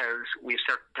against ourselves. We have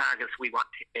certain targets we want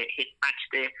to hit match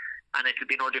day, and it'll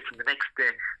be no different the next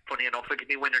day. Funny enough, it'll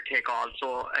be winner take all.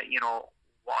 So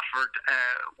Watford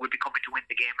will be coming to win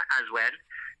the game as well,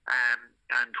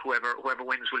 and whoever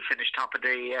wins will finish top of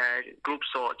the group.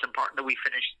 So it's important that we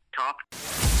finish top.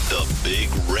 The Big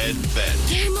Red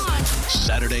Bench.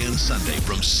 Saturday and Sunday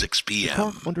from 6 p.m. The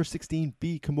Cork Under-16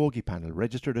 B Camogie panel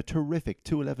registered a terrific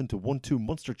 2-11-1-2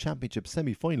 Munster Championship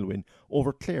semi-final win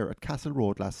over Clare at Castle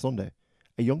Road last Sunday.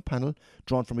 A young panel,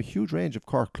 drawn from a huge range of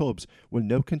Cork clubs, will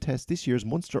now contest this year's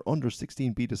Munster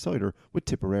Under-16 B decider with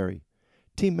Tipperary.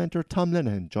 Team mentor Tom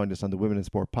Lenihan joined us on the Women in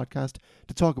Sport podcast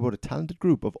to talk about a talented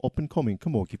group of up-and-coming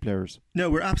camogie players. Now,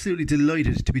 we're absolutely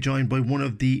delighted to be joined by one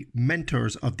of the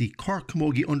mentors of the Cork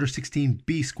Camogie Under-16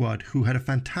 B squad, who had a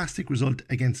fantastic result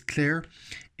against Clare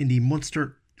in the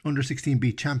Munster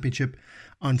Under-16B Championship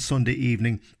on Sunday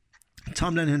evening.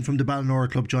 Tom Lenihan from the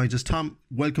Ballinaura Club joins us. Tom,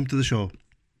 welcome to the show.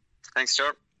 Thanks,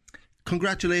 Ger.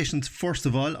 Congratulations, first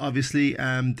of all. Obviously,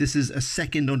 this is a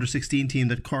second under-16 team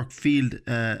that Cork field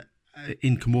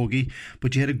in Camogie,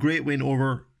 but you had a great win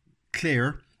over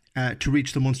Clare to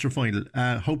reach the Munster final.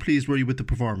 How pleased were you with the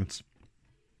performance?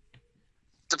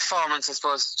 The performance, I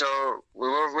suppose, Joe, we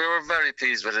were very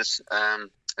pleased with it.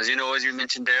 As you know, as you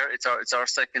mentioned there, it's our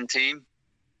second team.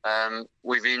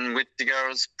 We've been with the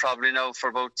girls probably now for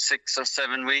about 6 or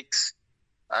 7 weeks,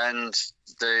 and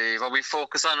what we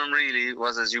focus on them really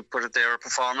was, as you put it there,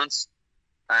 performance.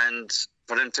 And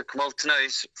for them to come out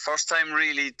tonight, first time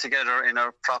really together in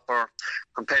a proper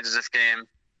competitive game,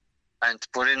 and to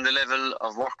put in the level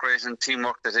of work rate and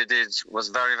teamwork that they did was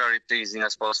very, very pleasing, I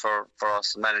suppose, for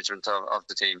us, management of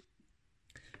the team.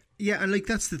 Yeah, and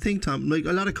that's the thing, Tom.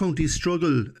 A lot of counties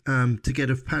struggle to get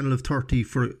a panel of 30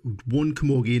 for one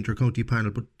Camogie inter-county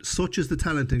panel, but such is the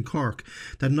talent in Cork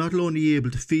that not only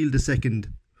able to field the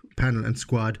second panel and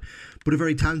squad, but a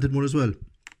very talented one as well.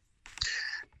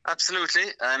 Absolutely.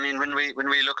 I mean, when we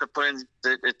look at putting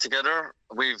it together,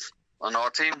 on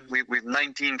our team, we've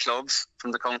 19 clubs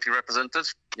from the county represented.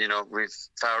 We've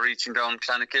far-reaching down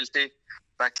Clonakilty,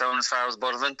 back down as far as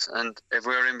Buttevant, and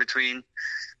everywhere in between.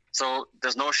 So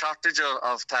there's no shortage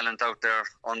of talent out there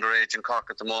underage in Cork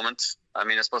at the moment. I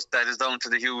mean, I suppose that is down to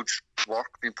the huge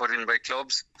work being put in by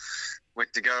clubs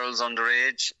with the girls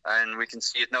underage, and we can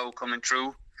see it now coming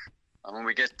through. And when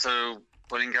we get to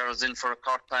putting girls in for a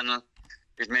Cork panel,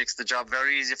 it makes the job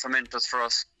very easy for mentors for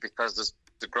us, because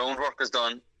the groundwork is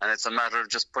done, and it's a matter of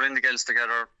just putting the girls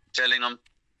together, gelling them,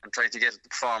 and trying to get the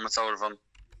performance out of them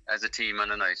as a team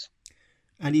on a night.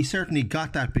 And he certainly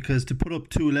got that, because to put up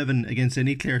 2-11 against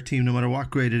any Clare team, no matter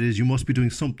what grade it is, you must be doing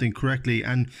something correctly.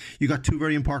 And you got 2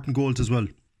 very important goals as well.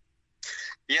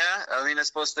 Yeah, I mean, I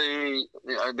suppose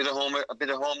a bit of home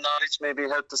knowledge maybe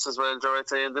helped us as well, I'd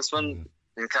say, in this one.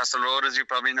 In Castle Road, as you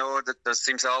probably know, that there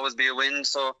seems to always be a wind,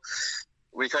 so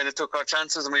we kind of took our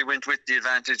chances and we went with the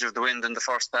advantage of the wind in the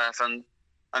first half. And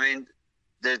I mean,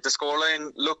 the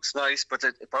scoreline looks nice, but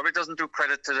it probably doesn't do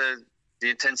credit to the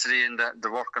intensity and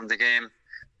the work of the game.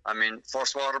 I mean,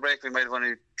 first water break, we might have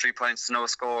only 3 points to no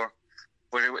score,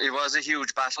 but it was a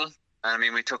huge battle. I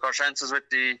mean, we took our chances with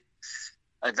the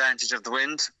advantage of the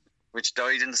wind, which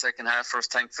died in the second half for us,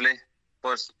 thankfully.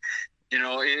 But,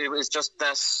 it was just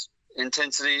that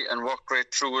intensity and work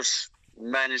rate through it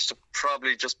managed to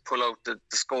probably just pull out the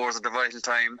scores at the vital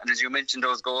time. And as you mentioned,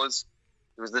 those goals,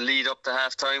 it was the lead up to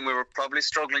half time. We were probably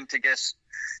struggling to get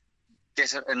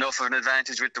enough of an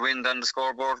advantage with the wind on the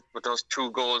scoreboard, but those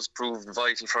 2 goals proved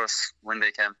vital for us when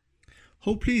they came.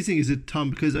 How pleasing is it, Tom?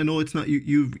 Because I know it's not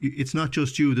it's not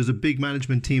just you. There's a big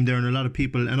management team there and a lot of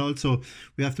people, and also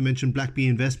we have to mention Black Bee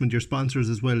Investment, your sponsors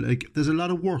as well. There's a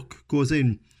lot of work goes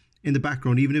in the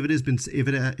background, even if it has been,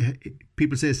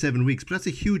 people say 7 weeks, but that's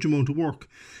a huge amount of work.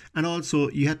 And also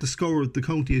you had to scour the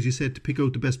county, as you said, to pick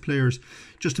out the best players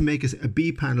just to make a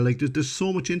B panel. There's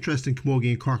so much interest in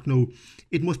Camogie and Cork now.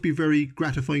 It must be very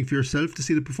gratifying for yourself to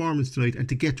see the performance tonight and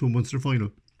to get to a Munster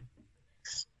final.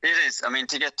 It is. I mean,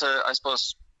 to get to, I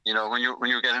suppose, when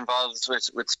you get involved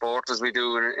with sport as we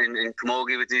do in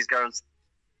Camogie with these girls,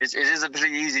 it is a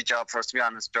pretty easy job for us, to be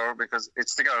honest, Joe, because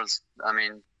it's the girls. I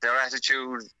mean, their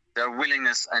attitude, their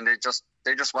willingness, and they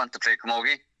just want to play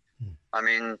Camogie. I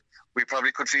mean, we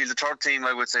probably could field the third team,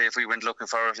 I would say, if we went looking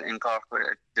for it in Cork.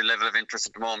 The level of interest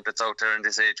at the moment that's out there in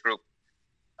this age group.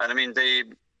 And I mean,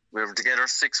 we were together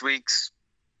 6 weeks,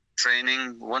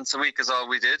 training once a week is all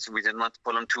we did. We didn't want to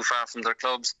pull them too far from their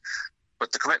clubs.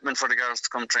 But the commitment for the girls to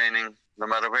come training, no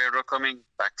matter where they're coming,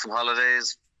 back from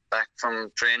holidays, back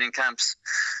from training camps,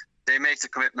 they make the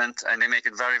commitment, and they make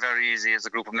it very, very easy as a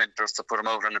group of mentors to put them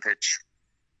out on the pitch.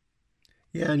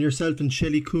 Yeah, and yourself and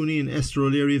Shelley Cooney and Esther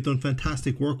O'Leary have done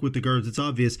fantastic work with the girls, it's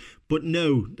obvious. But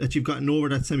now that you've gotten over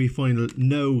that semi-final,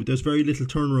 now there's very little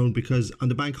turnaround, because on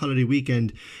the bank holiday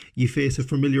weekend you face a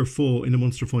familiar foe in the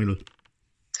Munster final.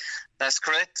 That's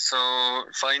correct. So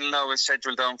final now is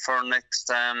scheduled down for next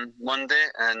Monday,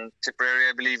 and Tipperary,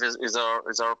 I believe, is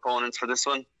our opponent for this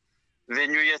one.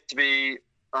 Venue yet to be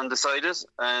undecided,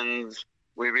 and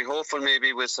we'll be hopeful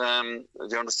maybe with the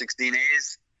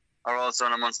under-16As are also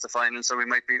on a Munster final, so we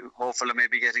might be hopeful of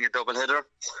maybe getting a double header,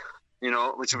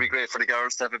 which would be great for the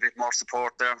girls to have a bit more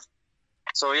support there.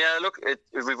 So yeah, look,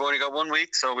 we've only got 1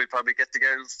 week, so we'll probably get the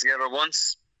girls together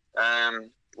once,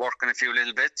 work on a few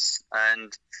little bits,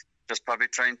 and just probably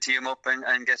try and tee them up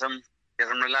and get them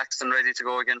relaxed and ready to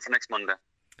go again for next Monday.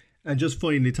 And just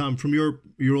finally, Tom, from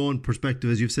your own perspective,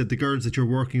 as you've said, the girls that you're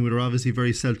working with are obviously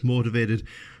very self-motivated.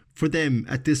 For them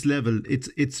at this level,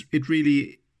 it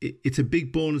really it's a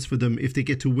big bonus for them if they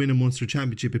get to win a Munster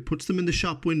Championship. It puts them in the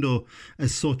shop window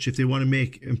as such if they want to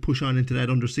make and push on into that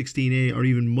under 16A or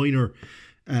even minor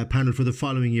panel for the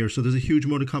following year. So there's a huge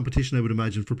amount of competition, I would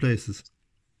imagine, for places.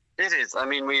 It is. I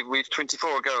mean, we've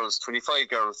 24 girls, 25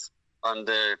 girls on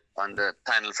the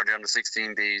panel for the under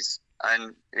 16Bs,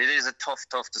 and it is a tough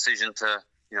decision to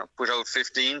put out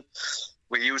 15.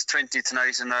 We used 20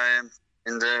 tonight in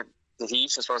the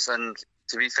heat, I suppose, and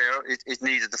to be fair, it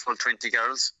needed the full 20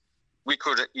 girls. We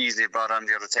could have easily brought on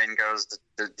the other 10 girls.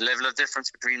 The level of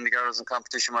difference between the girls in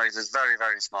competition-wise is very,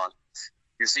 very small.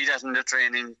 You see that in their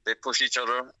training. They push each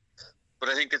other. But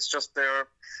I think it's just their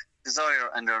desire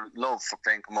and their love for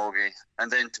playing camogie.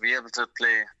 And then to be able to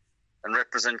play and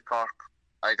represent Cork,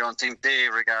 I don't think they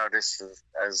regard this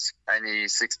as any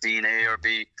 16A or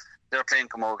B. They're playing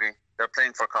camogie. They're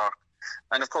playing for Cork.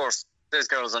 And of course, there's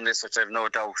girls on this which I have no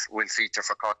doubt will feature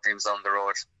for Cork teams down the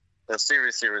road. There's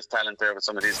serious talent there with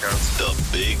some of these girls. The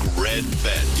Big Red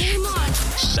Bench. Game on.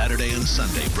 Saturday and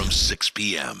Sunday from 6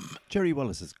 p.m. Jerry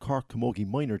Wallace's Cork Camogie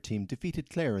minor team defeated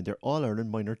Clare in their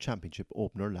All-Ireland Minor Championship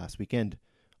opener last weekend.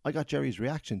 I got Jerry's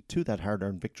reaction to that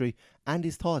hard-earned victory and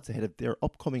his thoughts ahead of their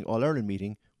upcoming All-Ireland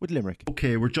meeting with Limerick.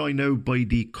 Okay, we're joined now by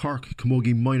the Cork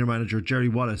Camogie minor manager, Jerry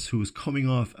Wallace, who is coming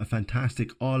off a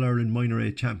fantastic All-Ireland Minor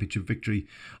A Championship victory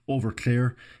over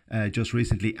Clare just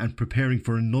recently and preparing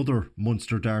for another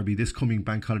Munster derby this coming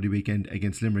bank holiday weekend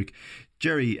against Limerick.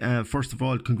 Jerry, first of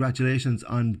all, congratulations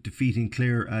on defeating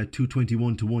Clare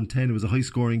 221 to 110. It was a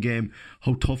high-scoring game.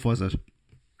 How tough was it?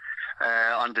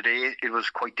 On the day, it was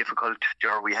quite difficult.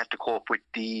 We had to cope with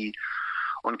the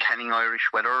uncanny Irish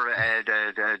weather.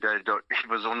 It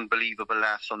was unbelievable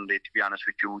last Sunday, to be honest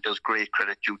with you. There's great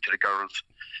credit due to the girls.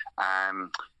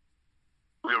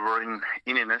 We were in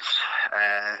Innis,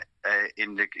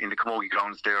 in the Camogie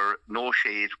grounds there, no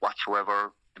shade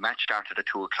whatsoever. The match started at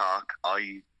 2 o'clock.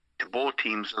 To both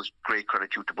teams, there's great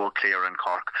credit due to both Clare and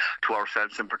Cork. To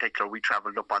ourselves in particular, we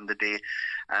travelled up on the day,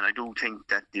 and I do think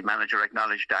that the manager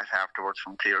acknowledged that afterwards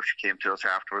from Clare. She came to us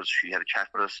afterwards, she had a chat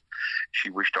with us,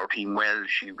 she wished our team well,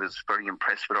 she was very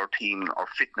impressed with our team, our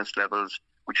fitness levels,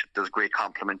 which does great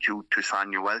compliment due to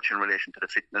Sonia Welch in relation to the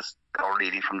fitness, our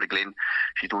lady from the Glen.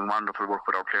 She's doing wonderful work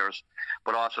with our players,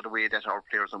 but also the way that our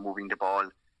players are moving the ball.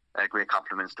 Great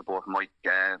compliments to both Mike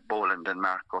Boland and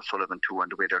Mark O'Sullivan too,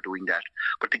 and the way they're doing that.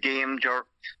 But the game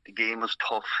was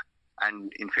tough,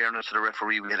 and in fairness to the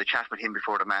referee, we had a chat with him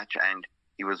before the match, and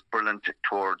he was brilliant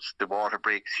towards the water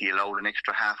breaks. He allowed an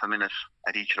extra half a minute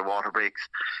at each of the water breaks,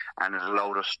 and it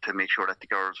allowed us to make sure that the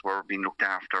girls were being looked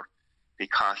after,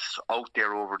 because out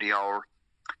there over the hour,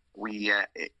 we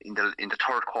in the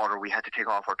third quarter we had to take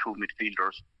off our 2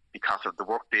 midfielders because of the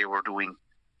work they were doing.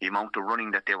 The amount of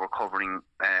running that they were covering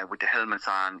with the helmets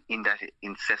on in that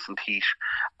incessant heat,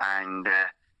 and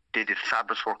they did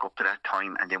fabulous work up to that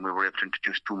time, and then we were able to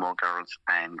introduce 2 more girls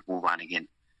and move on again.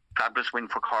 Fabulous win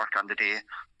for Cork on the day.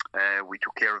 We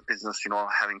took care of business,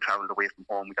 having travelled away from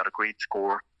home. We got a great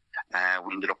score.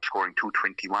 We ended up scoring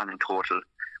 221 in total.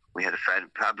 We had a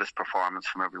fabulous performance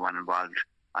from everyone involved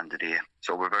on the day.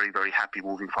 So we're very, very happy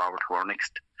moving forward to our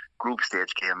next group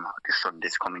stage game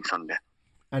this coming Sunday.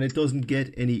 And it doesn't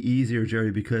get any easier, Jerry,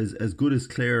 because as good as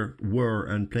Clare were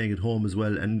and playing at home as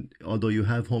well, and although you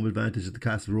have home advantage at the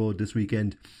Castle Road this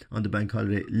weekend on the bank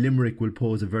holiday, Limerick will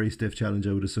pose a very stiff challenge,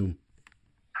 I would assume.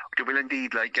 They will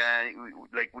indeed.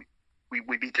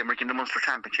 We beat Limerick in the Munster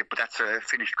Championship, but that's a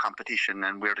finished competition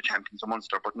and we're the champions of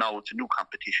Munster. But now it's a new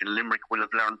competition. Limerick will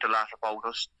have learned a lot about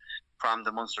us from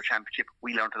the Munster Championship.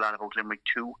 We learned a lot about Limerick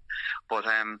too. But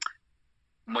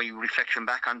my reflection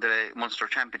back on the Munster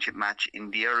Championship match, in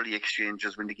the early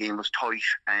exchanges when the game was tight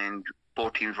and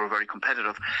both teams were very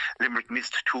competitive, Limerick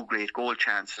missed 2 great goal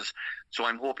chances. So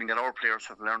I'm hoping that our players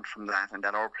have learned from that and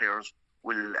that our players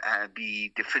will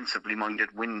be defensively minded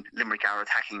when Limerick are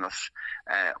attacking us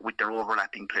with their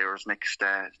overlapping players next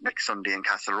Sunday in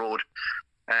Castle Road.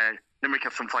 Limerick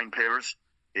have some fine players.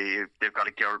 They've got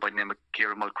a girl by the name of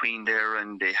Ciara Mulqueen there,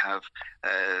 and they have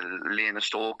Lena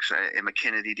Stokes, Emma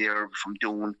Kennedy there from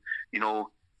Doon,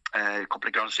 a couple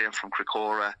of girls there from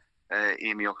Cricora,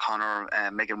 Amy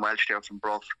O'Connor, Megan Welch there from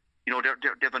Bruff. They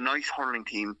have a nice hurling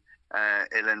team.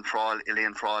 Elaine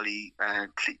Frawley,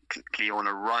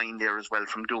 Cleona Ryan there as well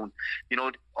from Doon.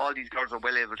 All these girls are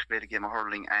well able to play the game of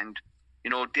hurling, and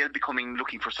they'll be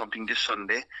looking for something this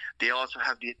Sunday. They also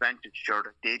have the advantage, that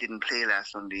they didn't play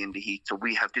last Sunday in the heat, so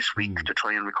we have this week to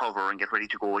try and recover and get ready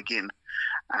to go again.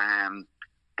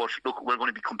 But look, we're going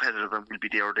to be competitive and we'll be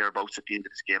there or thereabouts at the end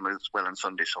of this game as well on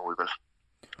Sunday, so we will.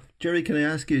 Jerry, can I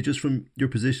ask you, just from your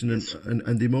position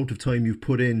and the amount of time you've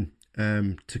put in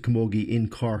to camogie in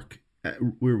Cork,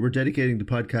 we're dedicating the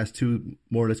podcast to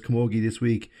more or less camogie this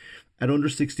week. At under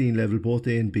 16 level, both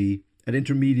A and B, at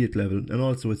intermediate level, and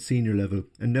also at senior level,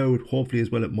 and now hopefully as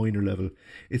well at minor level.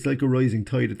 It's like a rising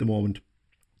tide at the moment.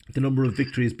 The number of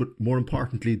victories, but more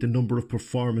importantly, the number of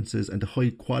performances and the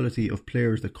high quality of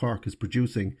players that Cork is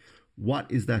producing. What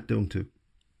is that down to?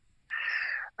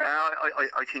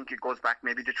 I think it goes back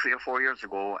maybe to 3 or 4 years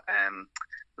ago.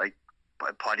 Like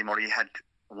Paudie Murray had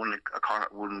won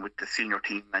with the senior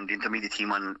team, and the intermediate team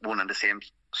won on the same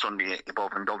Sunday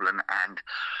above in Dublin, and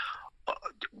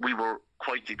we were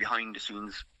quietly behind the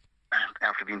scenes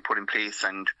after being put in place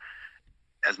and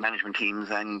as management teams,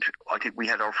 and I think we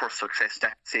had our first success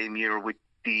that same year with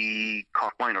the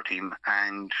Cork minor team,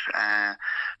 and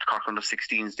the Cork under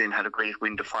 16s then had a great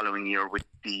win the following year with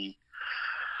the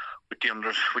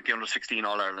under 16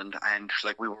 All Ireland, and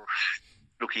like we were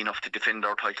lucky enough to defend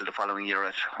our title the following year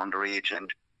at underage.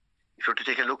 And if you were to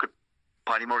take a look at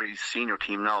Paudie Murray's senior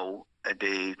team now,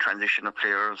 the transition of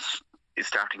players is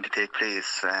starting to take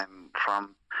place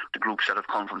from the groups that have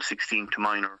come from 16 to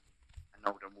minor, and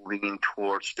now they're moving in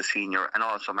towards the senior. And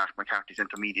also Ger McCarthy's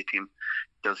intermediate team,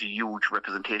 there's a huge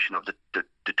representation of the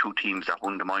two teams that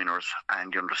won the minors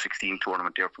and the under 16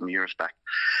 tournament there from years back.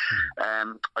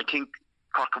 I think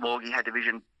Cork Camogie had a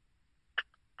vision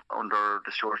under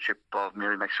the stewardship of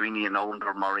Mary McSweeney and now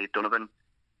under Murray Donovan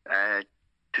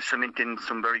to cement in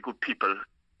some very good people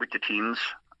with the teams.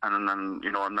 And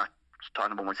you know, I'm not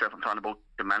talking about myself, I'm talking about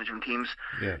the management teams.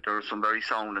 Yeah. There are some very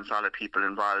sound and solid people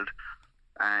involved,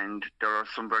 and there are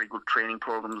some very good training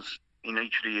programs in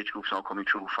each of the age groups now coming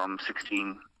through from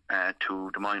 16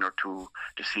 to the minor to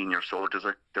the senior. So there's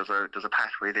a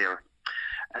pathway there.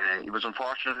 It was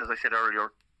unfortunate, as I said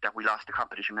earlier, that we lost the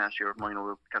competition last year,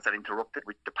 minor, because that interrupted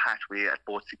with the pathway at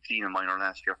both 16 and minor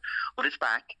last year. But it's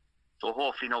back, so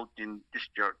hopefully now in this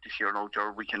year now,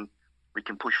 we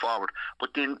can push forward. But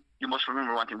then you must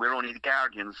remember one thing: we're only the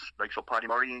guardians, like so Paudie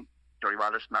Murray, Jerry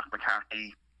Wallace, Ger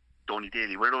McCarthy, Donny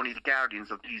Daly. We're only the guardians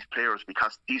of these players,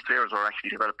 because these players are actually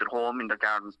developed at home in their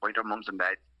gardens by their mums and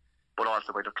dads, but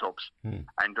also by their clubs. And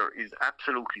there is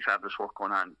absolutely fabulous work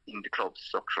going on in the club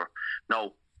structure.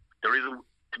 Now, there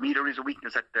is a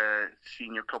weakness at the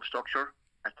senior club structure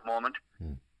at the moment,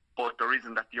 but there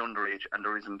isn't at the underage, and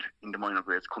there isn't in the minor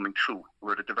grades coming through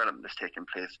where the development is taking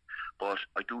place. But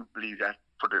I do believe that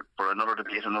for another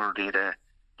debate, another day,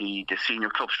 the senior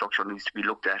club structure needs to be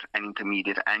looked at, and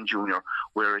intermediate and junior,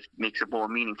 where it makes it more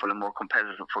meaningful and more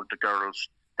competitive for the girls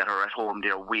that are at home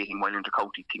there waiting while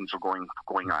inter-county teams are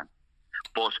going on.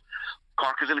 But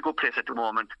Cork is in a good place at the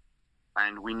moment,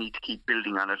 and we need to keep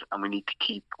building on it, and we need to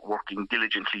keep working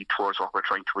diligently towards what we're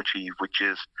trying to achieve, which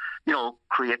is, you know,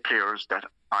 create players that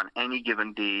on any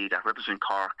given day that represent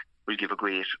Cork will give a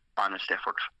great, honest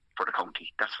effort for the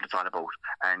county. That's what it's all about.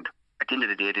 And at the end of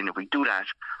the day, then, if we do that,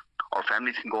 our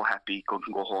families can go happy, can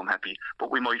go home happy,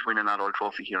 but we might win an all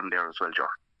trophy here and there as well, Ger.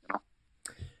 You know?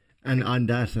 And on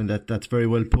that's very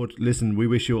well put. Listen, we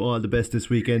wish you all the best this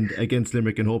weekend against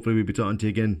Limerick, and hopefully we'll be talking to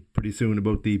you again pretty soon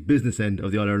about the business end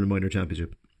of the All-Ireland Minor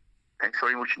Championship. Thanks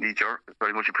very much indeed, Ger.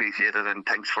 Very much appreciated, and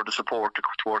thanks for the support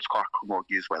towards Cork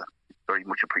Camogie as well. Very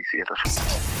much appreciated.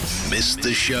 Missed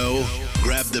the show?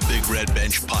 Grab the Big Red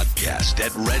Bench podcast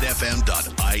at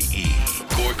redfm.ie.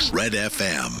 Cork's Red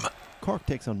FM. Cork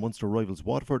takes on Munster rivals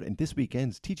Waterford in this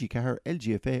weekend's TG Cahir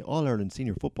LGFA All-Ireland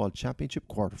Senior Football Championship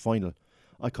quarter-final.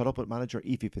 I caught up with manager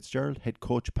Ephie Fitzgerald, head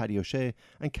coach Paddy O'Shea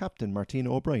and captain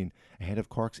Martina O'Brien ahead of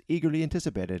Cork's eagerly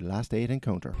anticipated last 8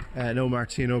 encounter. No,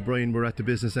 Martina O'Brien, we're at the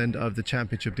business end of the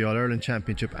championship, the All-Ireland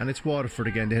Championship, and it's Waterford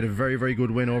again. They had a very, very good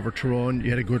win over Tyrone.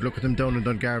 You had a good look at them down in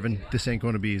Dungarvan. This ain't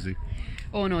going to be easy.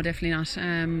 Oh no, definitely not.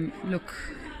 Look,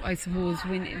 I suppose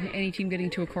when any team getting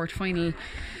to a quarter-final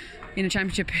in a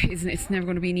championship, it's never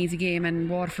going to be an easy game, and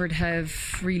Waterford have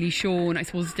really shown, I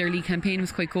suppose their league campaign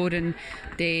was quite good, and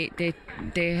we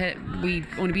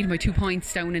only beat them by 2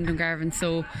 points down in Dungarvan,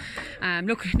 so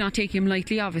look, not taking them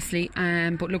lightly obviously,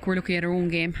 but look, we're looking at our own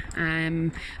game,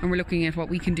 and we're looking at what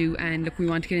we can do, and look, we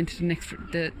want to get into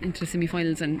the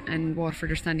semi-finals, and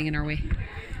Waterford are standing in our way.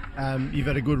 You've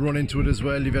had a good run into it as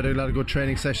well. You've had a lot of good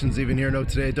training sessions even here now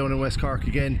today down in West Cork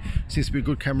again. Seems to be a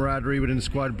good camaraderie within the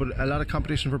squad, but a lot of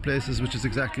competition for places, which is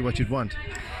exactly what you'd want.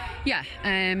 Yeah,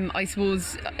 I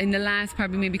suppose in the last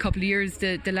probably maybe couple of years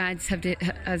the lads have,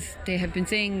 as they have been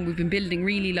saying, we've been building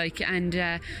really and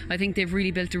I think they've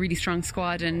really built a really strong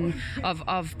squad and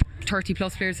of 30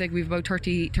 plus players, like we've about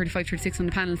 35, 36 on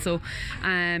the panel. So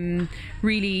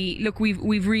really, look,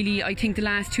 we've really, I think the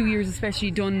last 2 years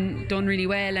especially done really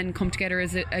well and come together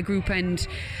as a group. And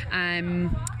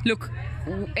look,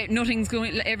 everything's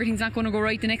not going to go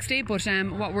right the next day, but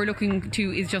what we're looking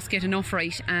to is just get enough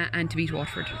right and to beat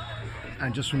Waterford.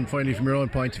 And just from your own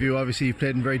point of view, obviously you've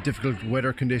played in very difficult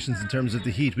weather conditions in terms of the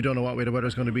heat. We don't know what way the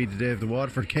weather's going to be the day of the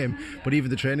Waterford game, but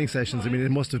even the training sessions, I mean, it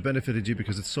must have benefited you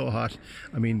because it's so hot.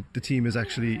 I mean, the team is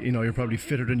actually, you're probably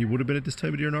fitter than you would have been at this time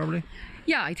of the year normally.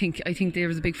 Yeah, I think there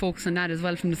was a big focus on that as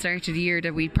well from the start of the year,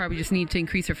 that we probably just need to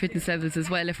increase our fitness levels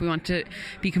as well if we want to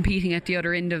be competing at the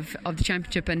other end of the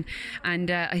championship.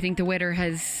 And I think the weather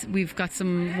we've got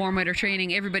some warm weather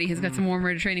training. Everybody has got some warm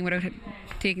weather training without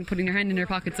putting their hand in their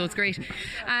pocket, so it's great.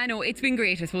 No, it's been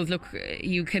great. I suppose, look,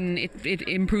 it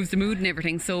improves the mood and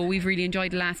everything, so we've really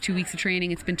enjoyed the last 2 weeks of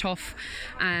training. It's been tough,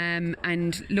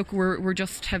 and look, we're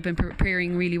just have been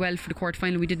preparing really well for the quarter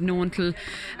final. We didn't know until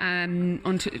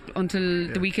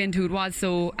the weekend who it was,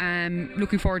 so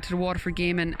looking forward to the Waterford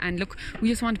game, and look, we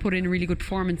just want to put in a really good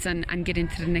performance and get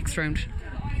into the next round.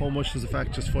 How much was the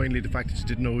fact that you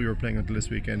didn't know you were playing until this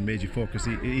weekend made you focus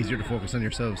easier to focus on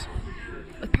yourselves?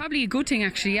 Probably a good thing,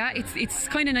 actually. Yeah, it's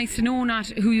kind of nice to know not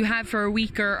who you have for a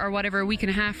week or whatever, a week and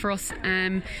a half for us,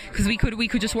 because we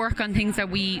could just work on things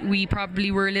that we probably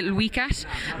were a little weak at,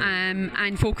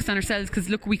 and focus on ourselves, because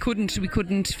look, we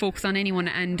couldn't focus on anyone,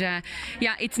 and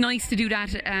yeah, it's nice to do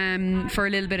that for a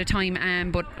little bit of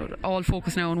time, but all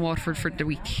focus now on Waterford for the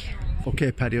week.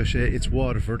 Okay, Paddy O'Shea, it's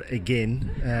Waterford again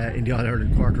in the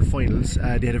All-Ireland quarter-finals.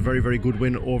 They had a very, very good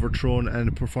win over Tyrone, and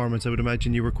a performance I would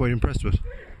imagine you were quite impressed with.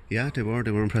 Yeah, they were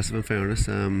impressive in fairness.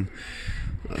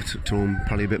 Tyrone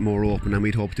probably a bit more open than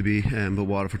we'd hoped to be, but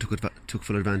Waterford took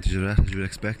full advantage of that, as you would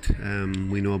expect.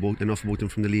 We know enough about them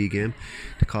from the league game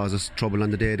to cause us trouble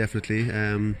on the day, definitely.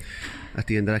 At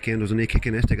the end of that game there was only a kick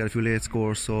in it. They got a few late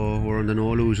scores, so we're under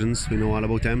no illusions. We know all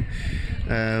about them.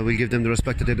 We'll give them the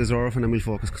respect that they deserve, and then we'll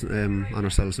focus on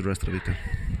ourselves for the rest of the week then.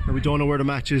 And we don't know where the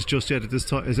match is just yet at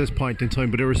this point in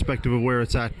time, but irrespective of where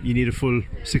it's at, you need a full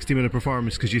 60-minute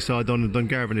performance, because you saw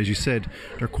Dungarvan, as you said,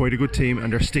 they're quite a good team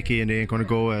and they're sticky and they ain't going to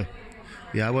go away.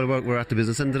 Yeah, well, we're at the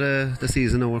business end of the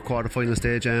season now. We're quarter-final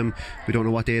stage. We don't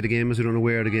know what day the game is. We don't know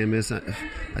where the game is. At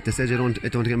this stage, I don't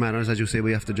think it matters. As you say,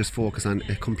 we have to just focus on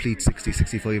a complete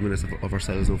 60-65 minutes of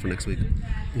ourselves now for next week.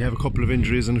 You have a couple of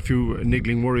injuries and a few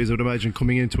niggling worries, I would imagine,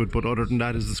 coming into it. But other than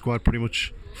that, is the squad pretty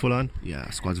much full on? Yeah,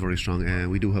 the squad's very strong.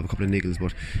 We do have a couple of niggles,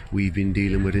 but we've been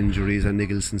dealing with injuries and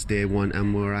niggles since day one,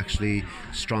 and we're actually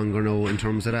stronger now in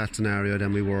terms of that scenario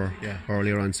than we were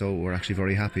earlier on. So we're actually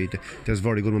very happy. There's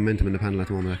very good momentum in the panel at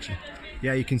the moment, actually.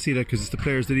 Yeah, you can see that, because it's the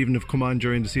players that even have come on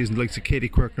during the season, like Katie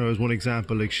Quirk now is one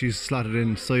example. Like, she's slotted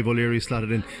in, Sive O'Leary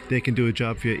slotted in. They can do a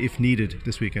job for you if needed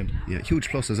this weekend. Yeah, huge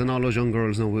pluses, and all those young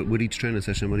girls now with each training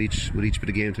session, with each bit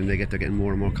of game time, they're getting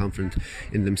more and more confident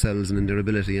in themselves and in their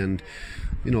ability. And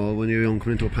when you're young,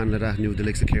 coming into a panel like that, and you have the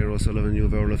likes of Ciara O'Sullivan, you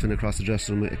have Erla Finn across the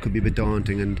dressing room, it could be a bit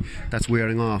daunting, and that's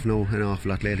wearing off now an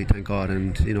awful lot lately, thank God.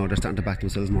 And they're starting to back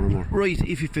themselves more and more. Right,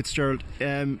 Ephie Fitzgerald,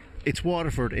 it's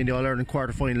Waterford in the All-Ireland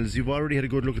quarter-finals. You've already had a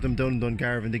good look at them down in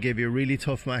Dungarvan. They gave you a really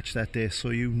tough match that day,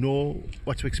 so you know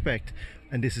what to expect,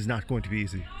 and this is not going to be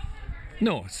easy.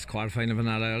 No, it's quarter-final of an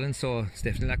All-Ireland, so it's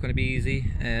definitely not going to be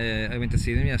easy. I went to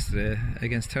see them yesterday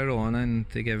against Tyrone, and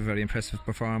they gave a very impressive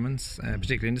performance,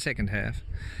 particularly in the second half.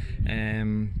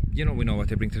 We know what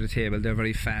they bring to the table. They're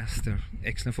very fast, they're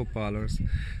excellent footballers.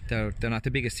 They're not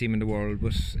the biggest team in the world,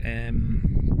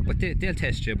 but they'll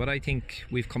test you. But I think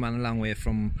we've come on a long way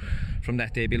from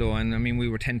that day below, and I mean, we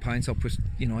were 10 points up with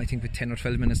I think with 10 or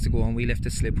 12 minutes to go, and we left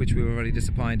a slip which we were very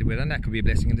disappointed with, and that could be a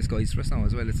blessing in disguise for us now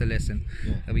as well. It's a lesson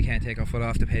that we can't take our foot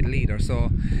off the pedal either.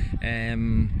 So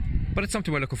but it's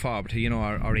something we're looking forward to.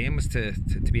 Our aim was to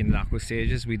be in the knockout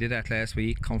stages. We did that last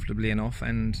week comfortably enough,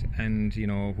 and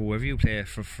whoever you play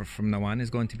for from now on is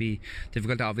going to be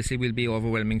difficult. Obviously we'll be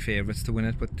overwhelming favourites to win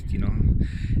it, but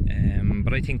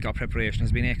but I think our preparation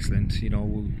has been excellent.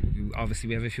 Obviously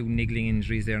we have a few niggling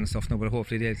injuries there and stuff now, but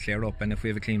hopefully they'll clear up, and if we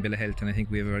have a clean bill of health, and I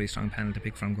think we have a very strong panel to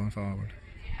pick from going forward.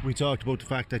 We talked about the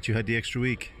fact that you had the extra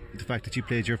week, the fact that you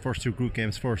played your first two group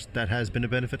games first. That has been a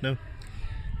benefit now?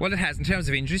 Well, it has in terms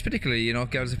of injuries, particularly.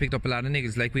 Girls have picked up a lot of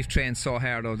niggles. Like, we've trained so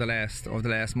hard over the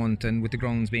last month, and with the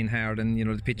grounds being hard, and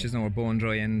the pitches now are bone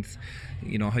dry, and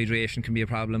hydration can be a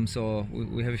problem. So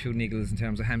we have a few niggles in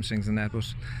terms of hamstrings and that.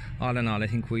 But all in all, I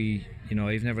think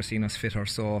I've never seen us fitter.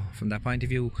 So from that point of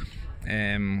view,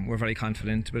 we're very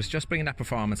confident. But it's just bringing that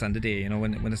performance on the day.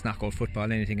 When it's knockout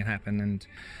football, anything can happen. And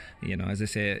as I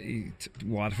say,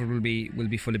 Waterford will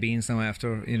be full of beans now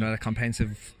after a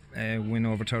comprehensive win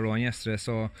over Tyrone yesterday.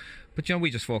 So, but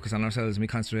we just focus on ourselves and we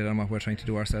concentrate on what we're trying to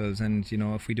do ourselves. And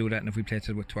if we do that and if we play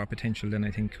to our potential, then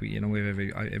I think we have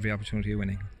every opportunity of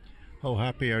winning. How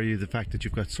happy are you the fact that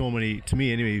you've got so many? To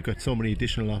me, anyway, you've got so many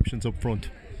additional options up front.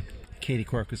 Katie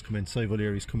Quirk has come in, Cy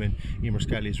O'Leary's come in, Emer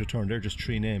Scally's returned. They're just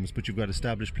 3 names, but you've got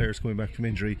established players coming back from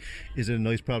injury. Is it a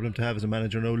nice problem to have as a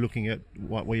manager now, looking at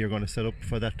what way you're going to set up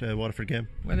for that Waterford game?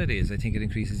 Well, it is. I think it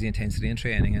increases the intensity in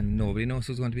training, and nobody knows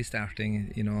who's going to be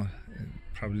starting.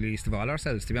 Probably least of all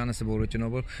ourselves, to be honest about it.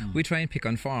 But we try and pick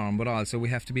on form, but also we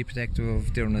have to be protective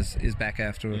of Dirna's is back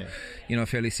after a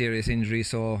fairly serious injury.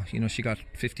 So she got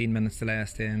 15 minutes the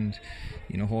last day, and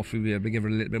hopefully we'll be able to give her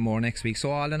a little bit more next week. So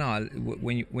all in all,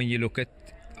 when you look at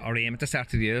our aim at the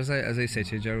start of the year, as I said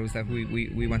to you, Ger, was that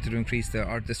we wanted to increase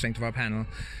the strength of our panel.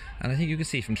 And I think you can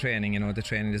see from training, the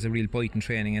training, there's a real bite in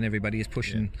training, and everybody is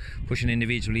pushing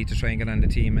individually to try and get on the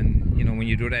team. And when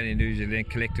you do that individually and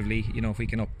collectively, if we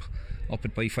can up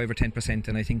it by 5 or 10%,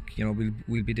 and I think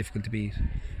we'll be difficult to beat.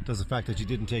 Does the fact that you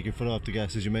didn't take your foot off the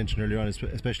gas, as you mentioned earlier on,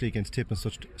 especially against Tip in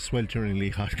such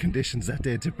swelteringly hot conditions that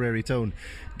day at Tipperary Town,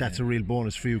 that's a real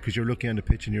bonus for you, because you're looking on the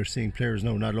pitch and you're seeing players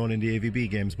now, not only in the AVB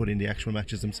games but in the actual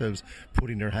matches themselves,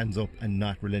 putting their hands up and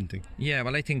not relenting. Yeah,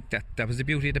 well, I think that was the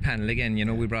beauty of the panel again.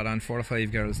 We brought on 4 or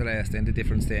 5 girls the last day, and the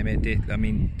difference they made.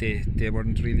 They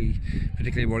weren't really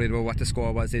particularly worried about what the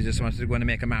score was. They just wanted to go and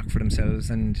make a mark for themselves.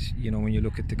 And when you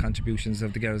look at the contributions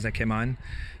of the girls that came on,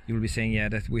 you will be saying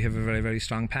that we have a very, very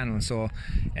strong panel. So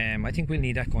I think we'll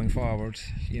need that going forward.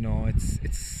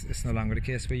 It's no longer the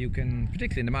case where you can,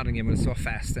 particularly in the modern game, where it's so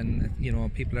fast, and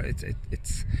people are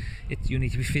you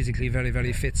need to be physically very,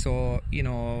 very fit. So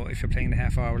if you're playing the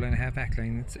half hour line, half back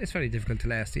line, it's very difficult to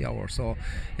last the hour. So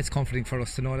it's comforting for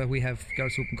us to know that we have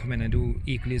girls who can come in and do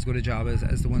equally as good a job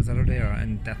as the ones that are there,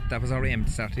 and that was our aim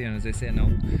to start the year. And as I say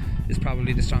now, it's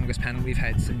probably the strongest panel we've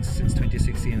had since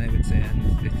 2016, I would say,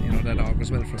 and that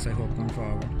augurs well for us, I hope, going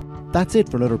forward. That's it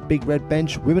for another Big Red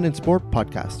Bench Women in Sport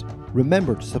podcast.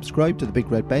 Remember to subscribe to the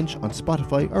Big Red Bench on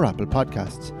Spotify or Apple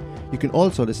Podcasts. You can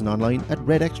also listen online at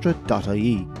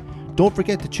redextra.ie. Don't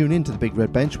forget to tune in to the Big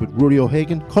Red Bench with Rory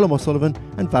O'Hagan, Colm O'Sullivan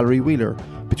and Valerie Wheeler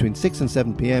between 6 and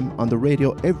 7 p.m. on the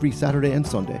radio every Saturday and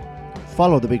Sunday.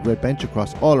 Follow the Big Red Bench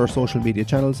across all our social media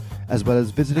channels, as well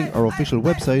as visiting our official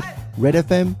website,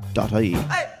 redfm.ie.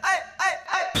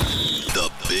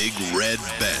 The Big Red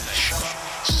Bench,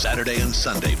 Saturday and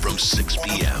Sunday from 6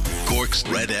 p.m. Cork's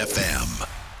Red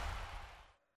FM.